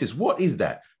 Notice, what is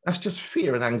that? That's just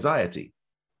fear and anxiety.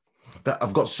 That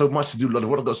I've got so much to do,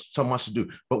 Lord, I've got so much to do.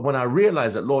 But when I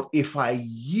realize that, Lord, if I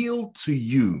yield to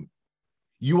you,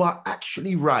 you are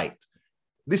actually right.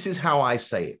 This is how I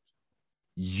say it.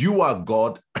 You are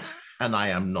God and I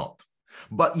am not.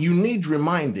 But you need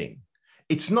reminding.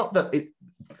 It's not that it,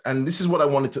 and this is what I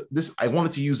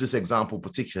wanted to use this example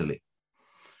particularly.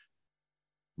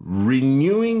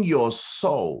 Renewing your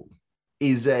soul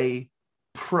is a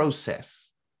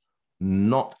process,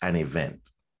 not an event.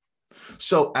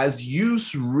 So as you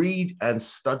read and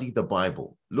study the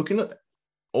Bible, looking at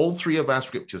all 3 of our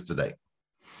scriptures today,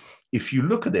 if you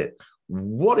look at it,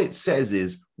 what it says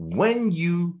is when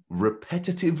you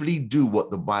repetitively do what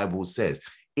the Bible says,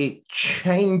 it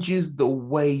changes the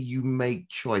way you make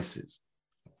choices.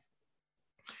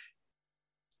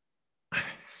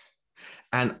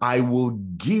 And I will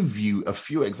give you a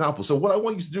few examples. So what I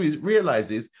want you to do is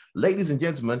realize is, ladies and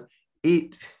gentlemen,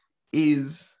 it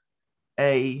is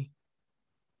a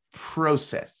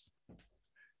process.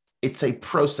 It's a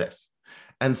process.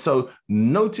 And so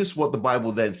notice what the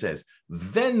Bible then says.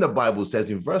 Then the Bible says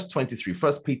in verse 23,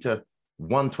 1 Peter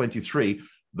 1:23,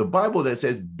 the Bible then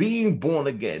says, being born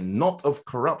again, not of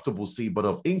corruptible seed, but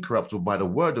of incorruptible by the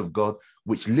word of God,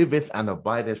 which liveth and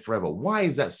abideth forever. Why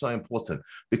is that so important?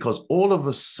 Because all of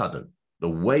a sudden, the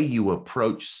way you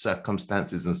approach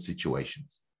circumstances and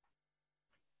situations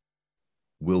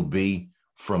will be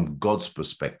from God's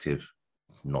perspective,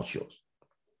 not yours.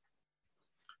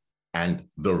 And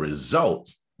the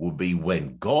result will be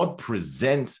when God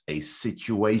presents a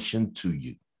situation to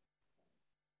you.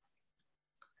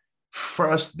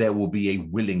 First, there will be a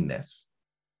willingness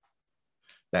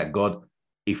that God,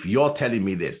 if you're telling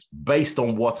me this based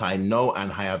on what I know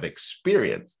and I have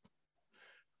experienced,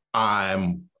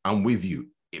 I'm with you.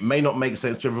 It may not make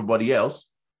sense to everybody else,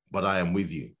 but I am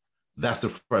with you. That's the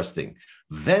first thing.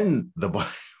 Then the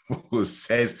Bible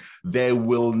says there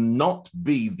will not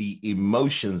be the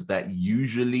emotions that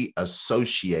usually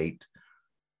associate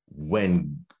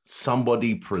when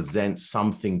somebody presents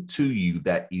something to you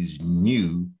that is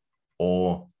new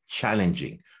or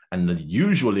challenging. And the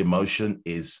usual emotion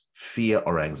is fear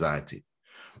or anxiety.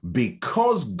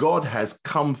 Because God has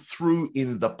come through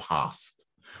in the past,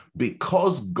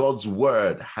 because God's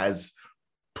word has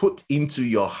put into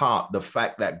your heart the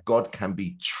fact that God can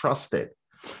be trusted,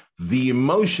 the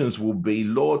emotions will be,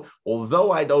 Lord,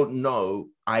 although I don't know,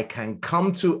 I can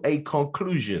come to a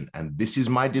conclusion, and this is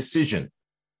my decision,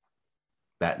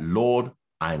 that, Lord,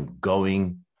 I'm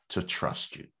going to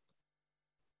trust you.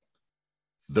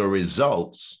 The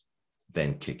results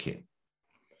then kick in.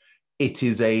 It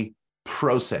is a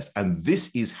process, and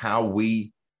this is how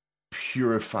we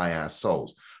purify our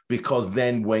souls. Because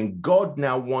then when God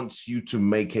now wants you to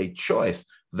make a choice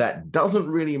that doesn't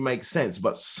really make sense,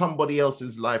 but somebody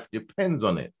else's life depends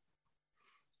on it,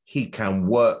 he can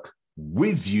work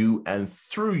with you and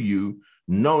through you,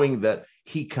 knowing that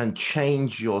he can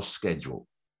change your schedule.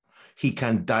 He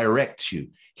can direct you.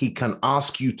 He can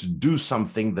ask you to do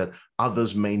something that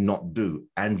others may not do,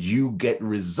 and you get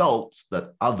results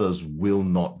that others will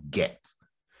not get.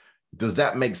 Does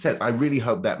that make sense? I really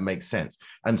hope that makes sense.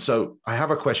 And so I have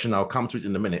a question. I'll come to it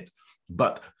in a minute,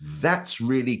 but that's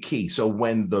really key. So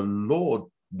when the Lord,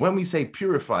 when we say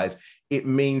purifies, it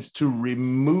means to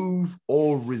remove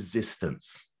all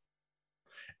resistance.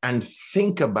 And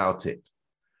think about it.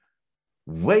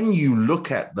 When you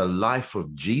look at the life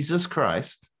of Jesus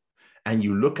Christ and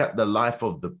you look at the life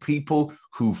of the people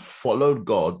who followed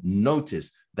God,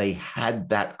 notice they had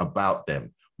that about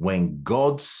them. When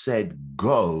God said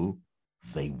go,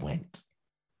 they went.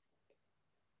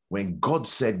 When God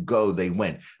said go, they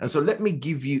went. And so let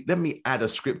me add a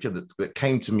scripture that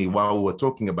came to me while we were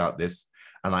talking about this,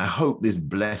 and I hope this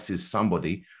blesses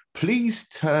somebody. Please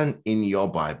turn in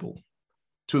your Bible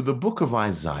to the book of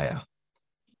Isaiah,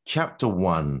 chapter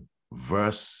 1,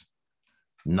 verse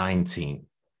 19.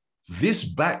 This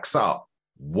backs up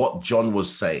what John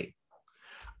was saying.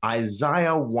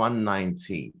 Isaiah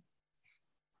 1:19.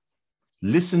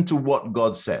 Listen to what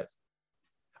God says.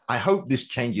 I hope this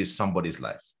changes somebody's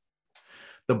life.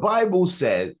 The Bible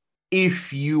says,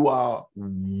 if you are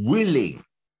willing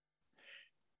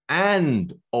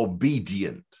and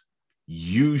obedient,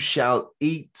 you shall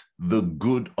eat the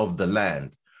good of the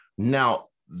land. Now,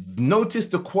 notice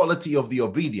the quality of the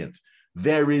obedience.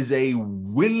 There is a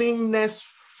willingness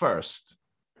first,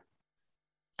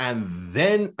 and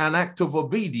then an act of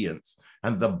obedience.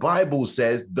 And the Bible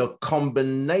says the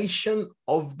combination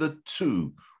of the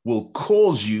two will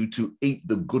cause you to eat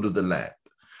the good of the land.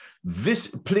 This,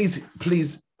 please,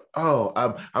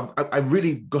 I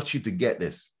really got you to get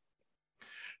this.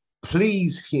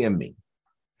 Please hear me.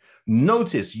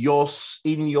 Notice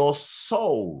in your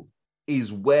soul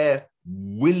is where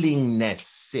willingness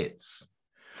sits.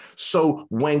 So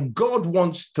when God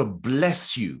wants to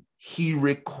bless you, he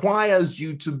requires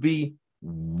you to be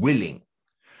willing.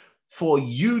 For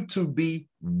you to be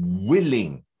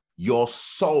willing, your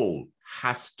soul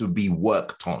has to be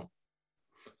worked on.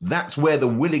 That's where the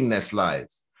willingness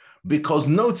lies. Because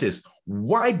notice,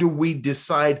 why do we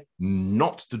decide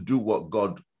not to do what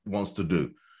God wants to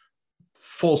do?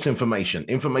 False information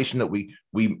that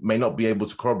we may not be able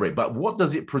to corroborate. But what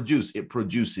does it produce? It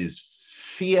produces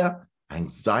fear,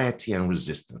 anxiety, and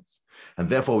resistance. And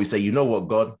therefore we say, you know what,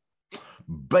 God?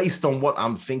 Based on what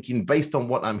I'm thinking, based on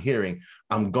what I'm hearing,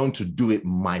 I'm going to do it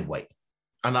my way.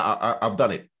 And I've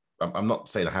done it. I'm not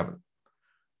saying I haven't.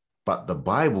 But the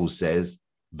Bible says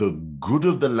the good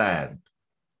of the land.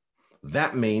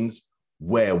 That means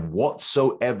where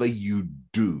whatsoever you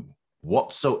do,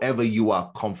 whatsoever you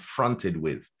are confronted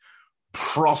with,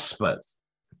 prospers,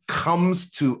 comes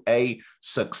to a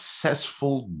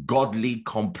successful, godly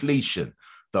completion.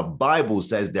 The Bible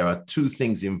says there are two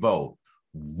things involved: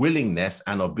 willingness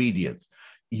and obedience.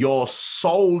 Your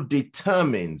soul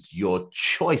determines your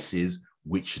choices,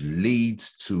 which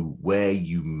leads to where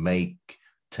you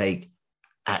take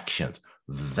actions.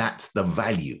 That's the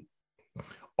value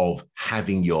of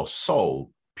having your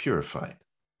soul purified.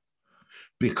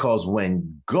 Because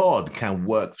when God can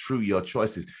work through your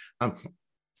choices,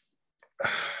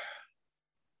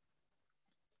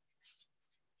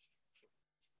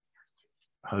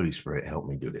 Holy Spirit, help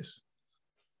me do this.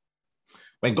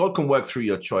 When God can work through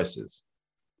your choices,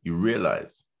 you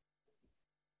realize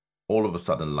all of a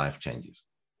sudden life changes.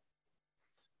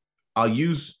 I'll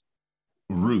use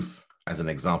Ruth as an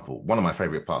example, one of my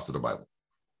favorite parts of the Bible.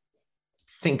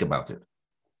 Think about it.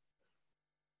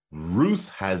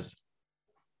 Ruth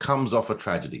comes off a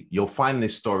tragedy. You'll find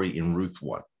this story in Ruth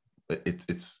 1.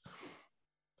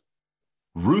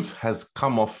 Ruth has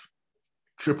come off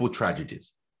triple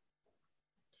tragedies.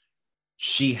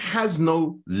 She has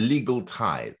no legal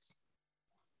ties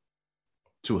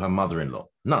to her mother-in-law.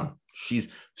 None. She's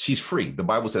free. The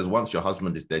Bible says once your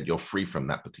husband is dead, you're free from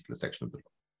that particular section of the law.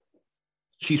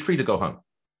 She's free to go home.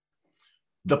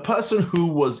 The person who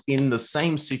was in the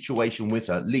same situation with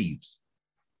her leaves.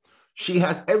 She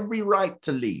has every right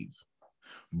to leave.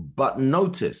 But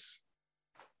notice,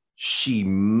 she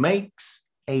makes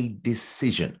a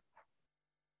decision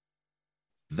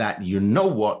that, you know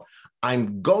what,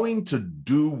 I'm going to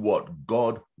do what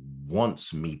God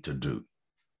wants me to do.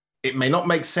 It may not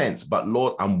make sense, but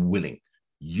Lord, I'm willing.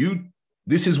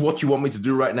 This is what you want me to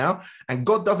do right now. And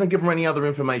God doesn't give her any other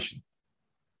information.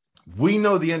 We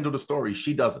know the end of the story.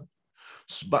 She doesn't.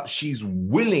 But she's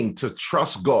willing to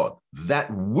trust God. That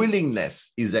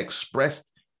willingness is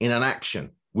expressed in an action,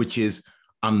 which is,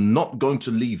 I'm not going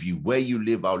to leave you. Where you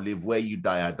live, I'll live. Where you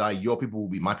die, I die. Your people will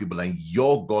be my people, and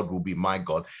your God will be my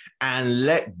God. And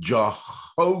let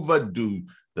Jehovah do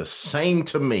the same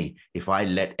to me if I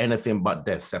let anything but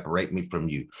death separate me from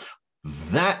you.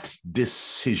 That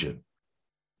decision,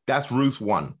 that's Ruth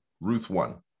 1. Ruth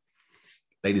 1.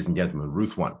 Ladies and gentlemen,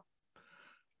 Ruth 1.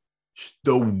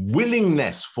 The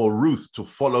willingness for Ruth to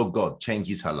follow God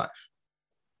changes her life.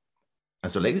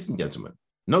 And so, ladies and gentlemen,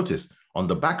 notice on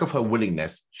the back of her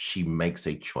willingness, she makes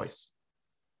a choice.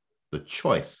 The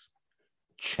choice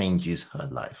changes her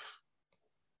life.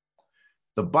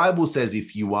 The Bible says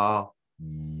if you are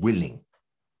willing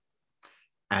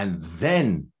and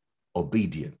then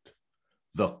obedient,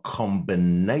 the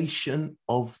combination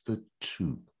of the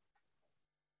two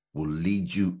will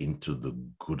lead you into the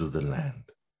good of the land.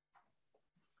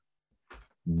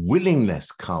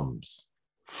 Willingness comes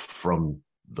from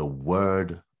the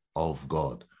word of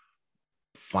God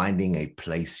finding a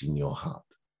place in your heart.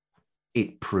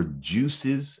 It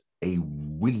produces a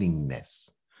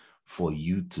willingness for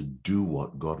you to do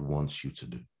what God wants you to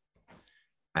do.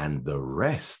 And the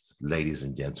rest, ladies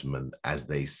and gentlemen, as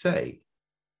they say,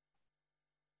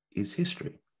 is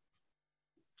history.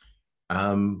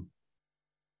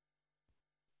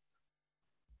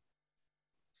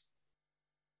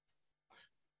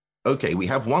 Okay, we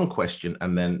have one question,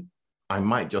 and then I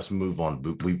might just move on,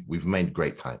 but we've made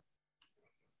great time.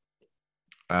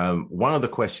 One of the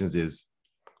questions is,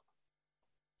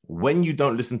 when you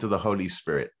don't listen to the Holy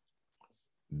Spirit,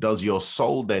 does your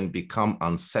soul then become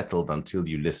unsettled until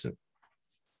you listen?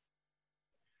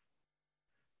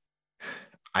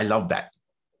 I love that.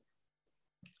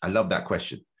 I love that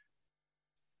question.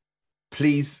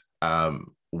 Please,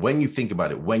 when you think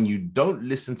about it, when you don't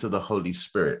listen to the Holy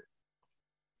Spirit,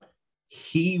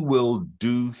 he will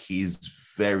do his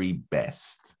very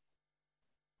best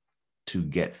to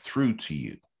get through to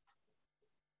you.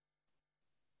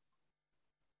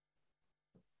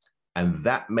 And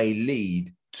that may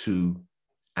lead to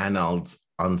an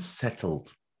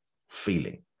unsettled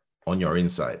feeling on your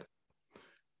inside,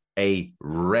 a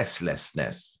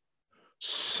restlessness,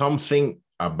 something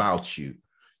about you.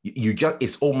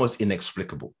 It's almost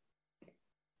inexplicable.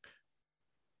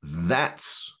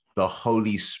 That's the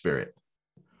Holy Spirit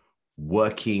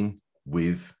working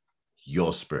with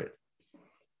your spirit.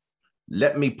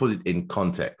 Let me put it in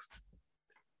context.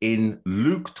 In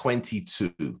Luke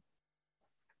 22,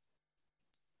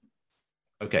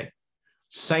 okay,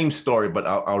 same story, but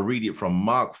I'll read it from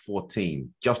Mark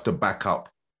 14, just to back up.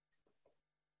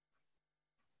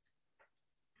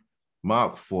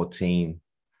 Mark 14,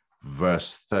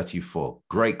 verse 34.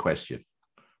 Great question.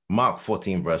 Mark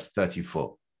 14, verse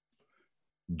 34.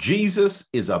 Jesus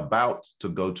is about to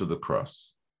go to the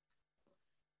cross.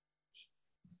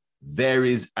 There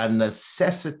is a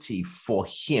necessity for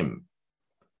him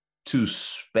to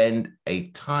spend a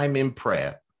time in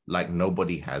prayer like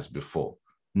nobody has before.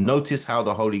 Notice how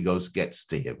the Holy Ghost gets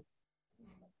to him,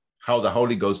 how the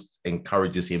Holy Ghost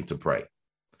encourages him to pray.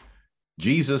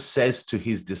 Jesus says to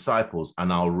his disciples,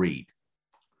 and I'll read.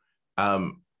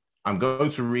 I'm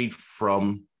going to read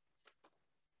from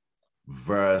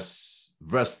verse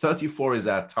 34 is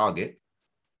our target.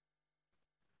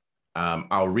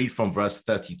 I'll read from verse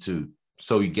 32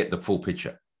 so you get the full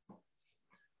picture.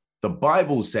 The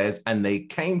Bible says, and they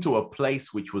came to a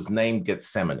place which was named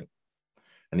Gethsemane.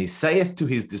 And he saith to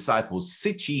his disciples,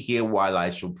 sit ye here while I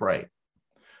shall pray.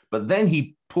 But then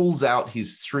he pulls out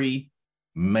his three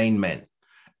main men,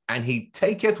 and he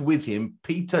taketh with him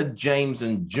Peter, James,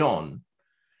 and John,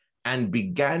 and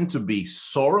began to be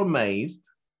sore amazed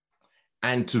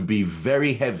and to be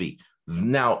very heavy.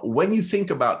 Now, when you think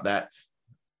about that,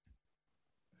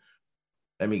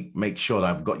 let me make sure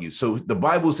that I've got you. So the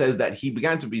Bible says that he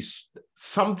began to be,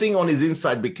 something on his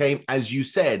inside became, as you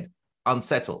said,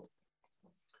 unsettled.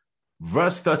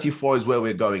 Verse 34 is where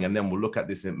we're going, and then we'll look at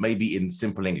this maybe in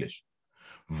simple English.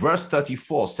 Verse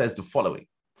 34 says the following,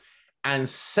 and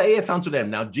saith unto them,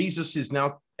 now Jesus is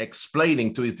now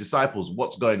explaining to his disciples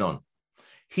what's going on.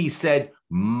 He said,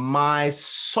 my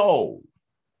soul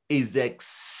is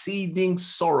exceeding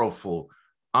sorrowful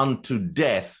unto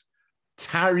death.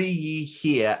 Tarry ye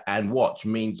here and watch,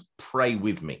 means pray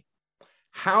with me.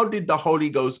 How did the Holy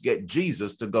Ghost get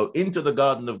Jesus to go into the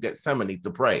Garden of Gethsemane to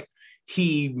pray?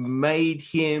 He made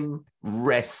him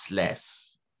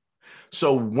restless.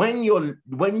 So when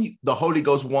the Holy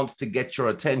Ghost wants to get your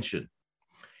attention,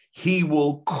 he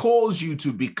will cause you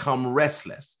to become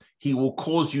restless. He will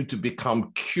cause you to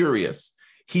become curious.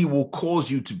 He will cause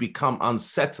you to become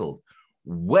unsettled.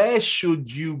 Where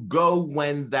should you go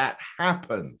when that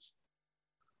happens?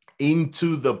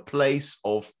 Into the place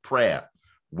of prayer,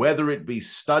 whether it be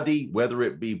study, whether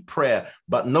it be prayer.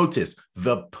 But notice,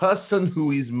 the person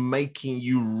who is making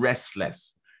you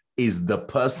restless is the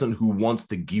person who wants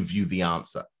to give you the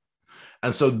answer.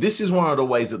 And so this is one of the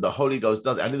ways that the Holy Ghost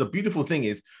does it. And the beautiful thing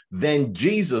is, then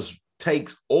Jesus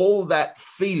takes all that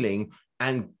feeling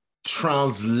and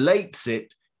translates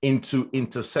it into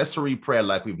intercessory prayer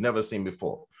like we've never seen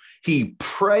before. He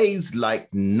prays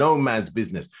like no man's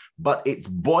business, but it's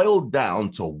boiled down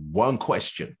to one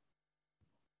question: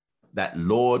 that,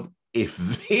 Lord,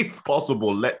 if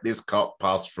possible, let this cup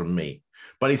pass from me.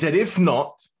 But he said, if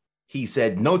not, he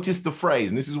said, notice the phrase,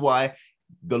 and this is why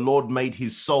the Lord made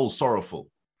his soul sorrowful.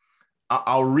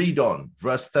 I'll read on,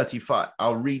 verse 35.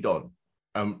 I'll read on.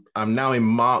 I'm now in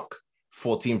Mark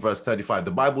 14, verse 35.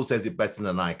 The Bible says it better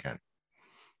than I can.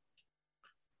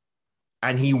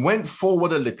 And he went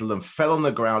forward a little and fell on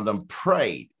the ground and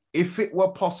prayed, if it were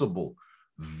possible,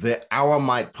 the hour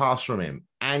might pass from him.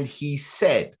 And he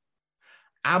said,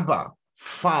 Abba,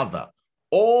 Father,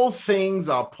 all things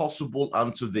are possible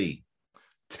unto thee.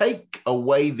 Take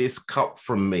away this cup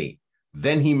from me.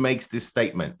 Then he makes this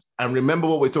statement. And remember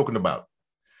what we're talking about.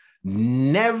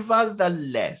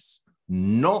 Nevertheless,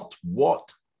 not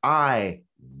what I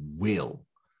will,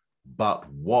 but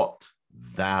what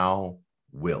thou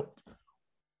wilt.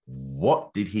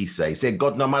 What did he say? He said,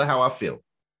 God, no matter how I feel,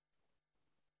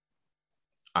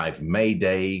 I've made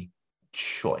a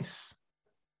choice.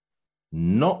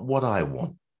 Not what I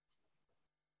want.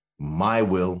 My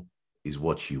will is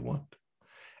what you want.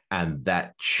 And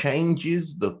that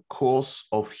changes the course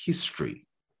of history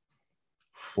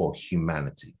for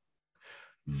humanity.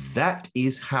 That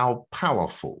is how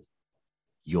powerful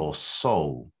your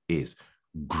soul is.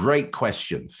 Great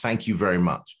question. Thank you very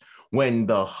much. When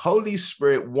the Holy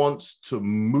Spirit wants to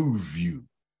move you,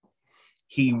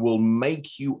 he will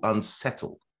make you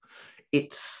unsettled.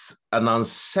 It's an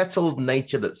unsettled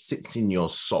nature that sits in your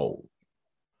soul,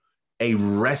 a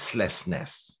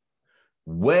restlessness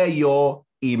where your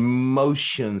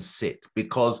emotions sit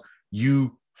because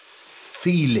you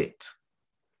feel it.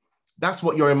 That's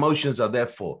what your emotions are there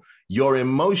for. Your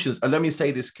emotions, and let me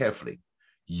say this carefully,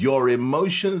 your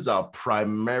emotions are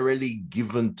primarily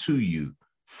given to you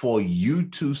for you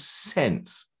to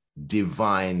sense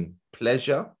divine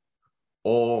pleasure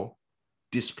or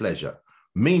displeasure.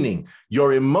 Meaning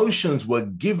your emotions were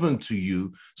given to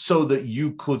you so that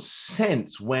you could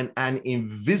sense when an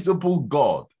invisible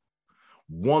God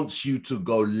wants you to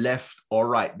go left or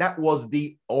right. That was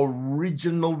the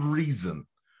original reason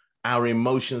our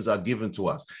emotions are given to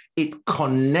us. It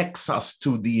connects us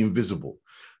to the invisible.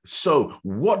 So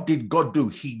what did God do?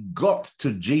 He got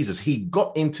to Jesus. He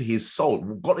got into his soul,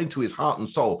 got into his heart and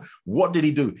soul. What did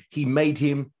he do? He made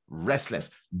him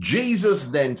restless. Jesus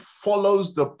then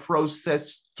follows the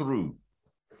process through.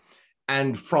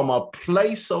 And from a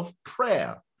place of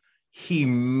prayer, he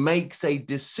makes a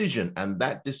decision, and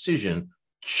that decision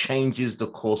changes the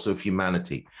course of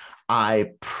humanity.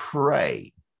 I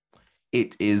pray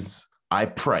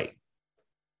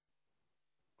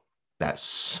that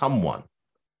someone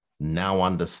now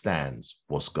understands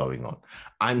what's going on.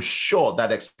 I'm sure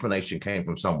that explanation came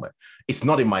from somewhere. It's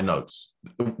not in my notes.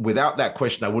 Without that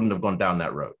question, I wouldn't have gone down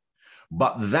that road.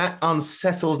 But that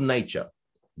unsettled nature,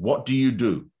 what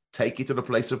do? Take it to the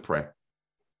place of prayer.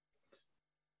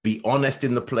 Be honest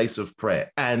in the place of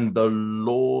prayer, and the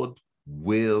Lord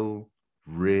will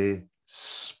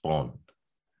respond.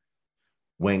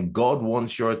 When God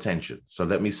wants your attention, so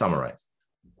let me summarize,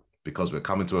 because we're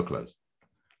coming to a close.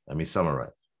 Let me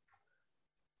summarize.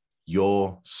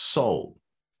 Your soul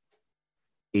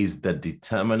is the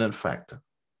determinant factor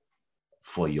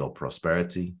for your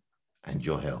prosperity and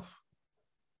your health.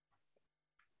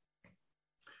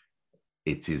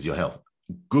 It is your health.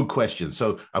 Good question.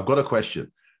 So I've got a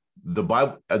question. The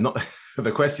Bible,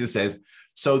 the question says,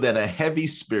 so that a heavy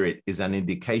spirit is an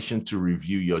indication to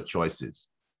review your choices.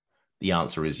 The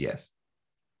answer is yes.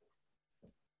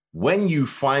 When you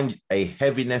find a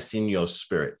heaviness in your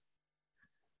spirit,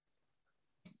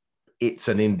 it's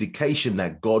an indication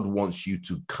that God wants you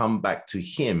to come back to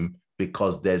him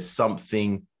because there's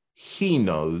something he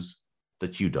knows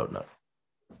that you don't know.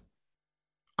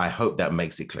 I hope that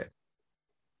makes it clear.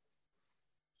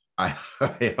 I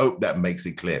hope that makes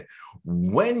it clear.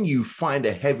 When you find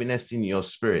a heaviness in your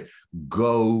spirit,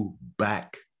 go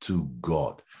back to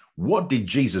God. What did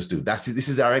Jesus do? This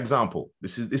is our example.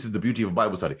 This is the beauty of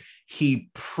Bible study. He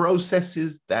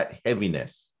processes that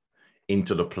heaviness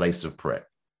into the place of prayer.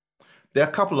 There are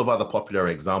a couple of other popular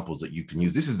examples that you can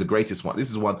use. This is the greatest one.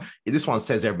 This one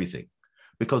says everything.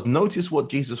 Because notice what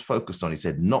Jesus focused on. He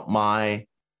said, not my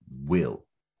will,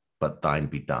 but thine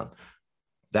be done.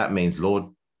 That means, Lord,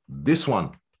 this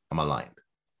one I'm aligned.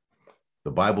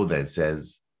 The Bible then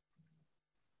says,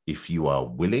 if you are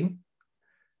willing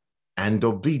and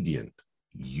obedient,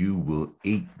 you will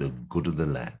eat the good of the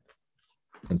land.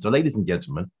 And so, ladies and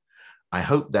gentlemen, I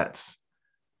hope that's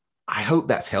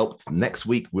helped. Next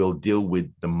week, we'll deal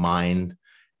with the mind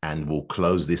and we'll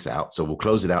close this out. So we'll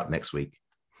close it out next week.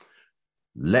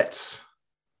 Let's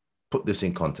put this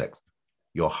in context.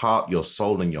 Your heart, your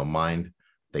soul, and your mind,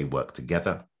 they work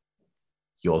together.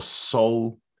 Your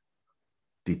soul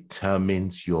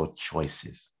determines your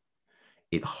choices.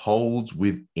 It holds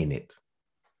within it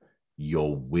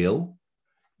your will,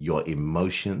 your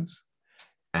emotions,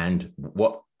 and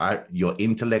your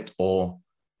intellect or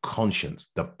conscience,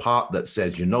 the part that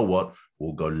says, you know what,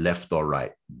 will go left or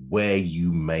right, where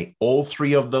you may, all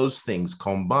three of those things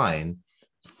combine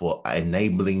for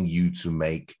enabling you to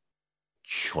make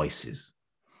choices.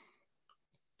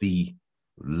 The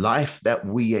life that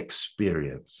we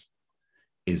experience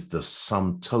is the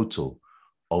sum total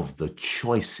of the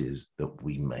choices that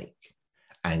we make.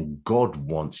 And God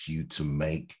wants you to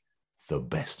make the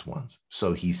best ones.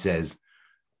 So he says,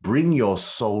 bring your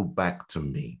soul back to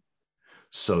me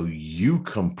so you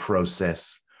can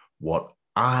process what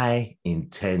I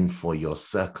intend for your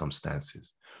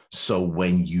circumstances. So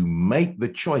when you make the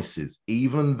choices,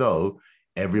 even though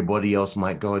everybody else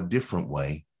might go a different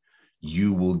way,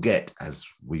 you will get, as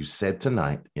we've said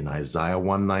tonight in Isaiah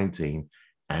 1:19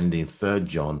 and in 3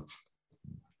 John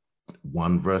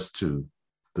 1 verse 2,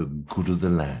 the good of the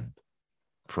land,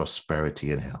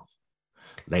 prosperity and health.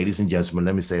 Ladies and gentlemen,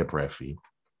 let me say a prayer for you.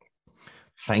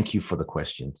 Thank you for the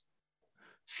questions.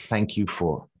 Thank you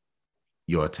for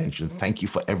your attention. Thank you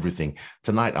for everything.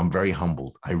 Tonight, I'm very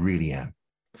humbled. I really am.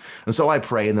 And so I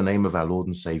pray in the name of our Lord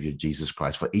and Savior, Jesus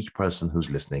Christ, for each person who's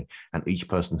listening and each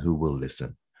person who will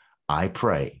listen. I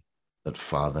pray that,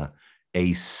 Father,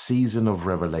 a season of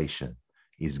revelation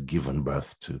is given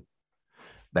birth to,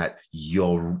 that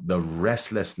the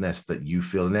restlessness that you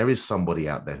feel, and there is somebody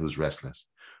out there who's restless,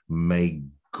 may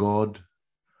God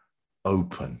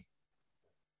open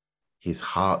his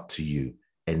heart to you,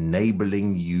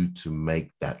 enabling you to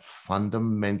make that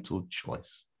fundamental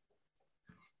choice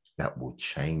that will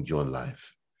change your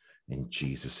life. In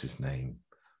Jesus' name,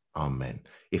 amen.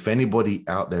 If anybody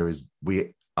out there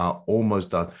we are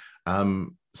almost done.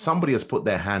 Somebody has put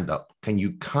their hand up. Can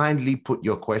you kindly put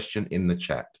your question in the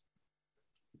chat?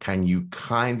 Can you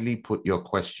kindly put your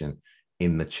question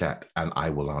in the chat and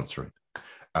I will answer it.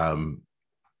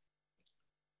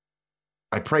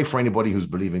 I pray for anybody who's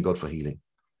believing God for healing,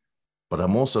 but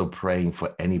I'm also praying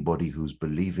for anybody who's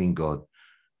believing God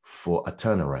for a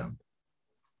turnaround.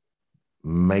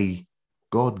 May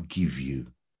God give you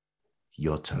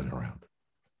your turnaround.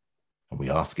 And we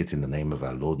ask it in the name of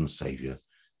our Lord and Savior,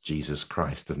 Jesus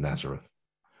Christ of Nazareth.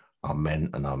 Amen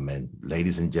and amen.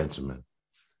 Ladies and gentlemen,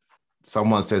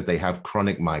 someone says they have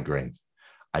chronic migraines.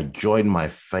 I join my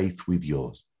faith with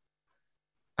yours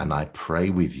and I pray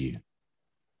with you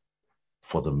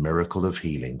for the miracle of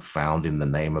healing found in the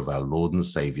name of our Lord and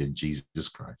Savior, Jesus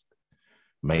Christ.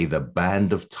 May the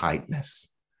band of tightness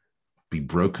be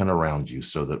broken around you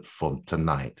so that from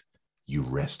tonight you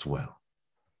rest well.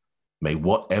 May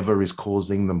whatever is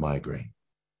causing the migraine,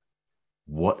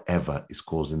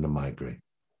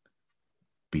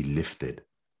 be lifted.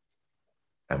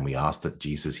 And we ask that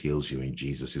Jesus heals you in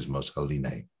Jesus' most holy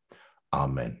name.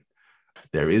 Amen.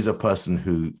 There is a person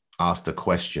who asked a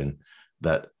question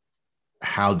that,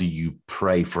 how do you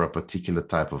pray for a particular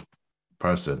type of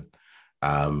person?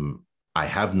 I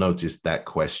have noticed that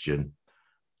question.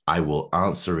 I will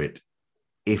answer it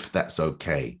if that's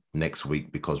okay, next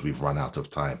week because we've run out of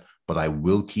time. But I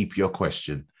will keep your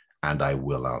question and I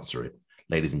will answer it.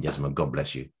 Ladies and gentlemen, God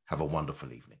bless you. Have a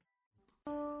wonderful evening.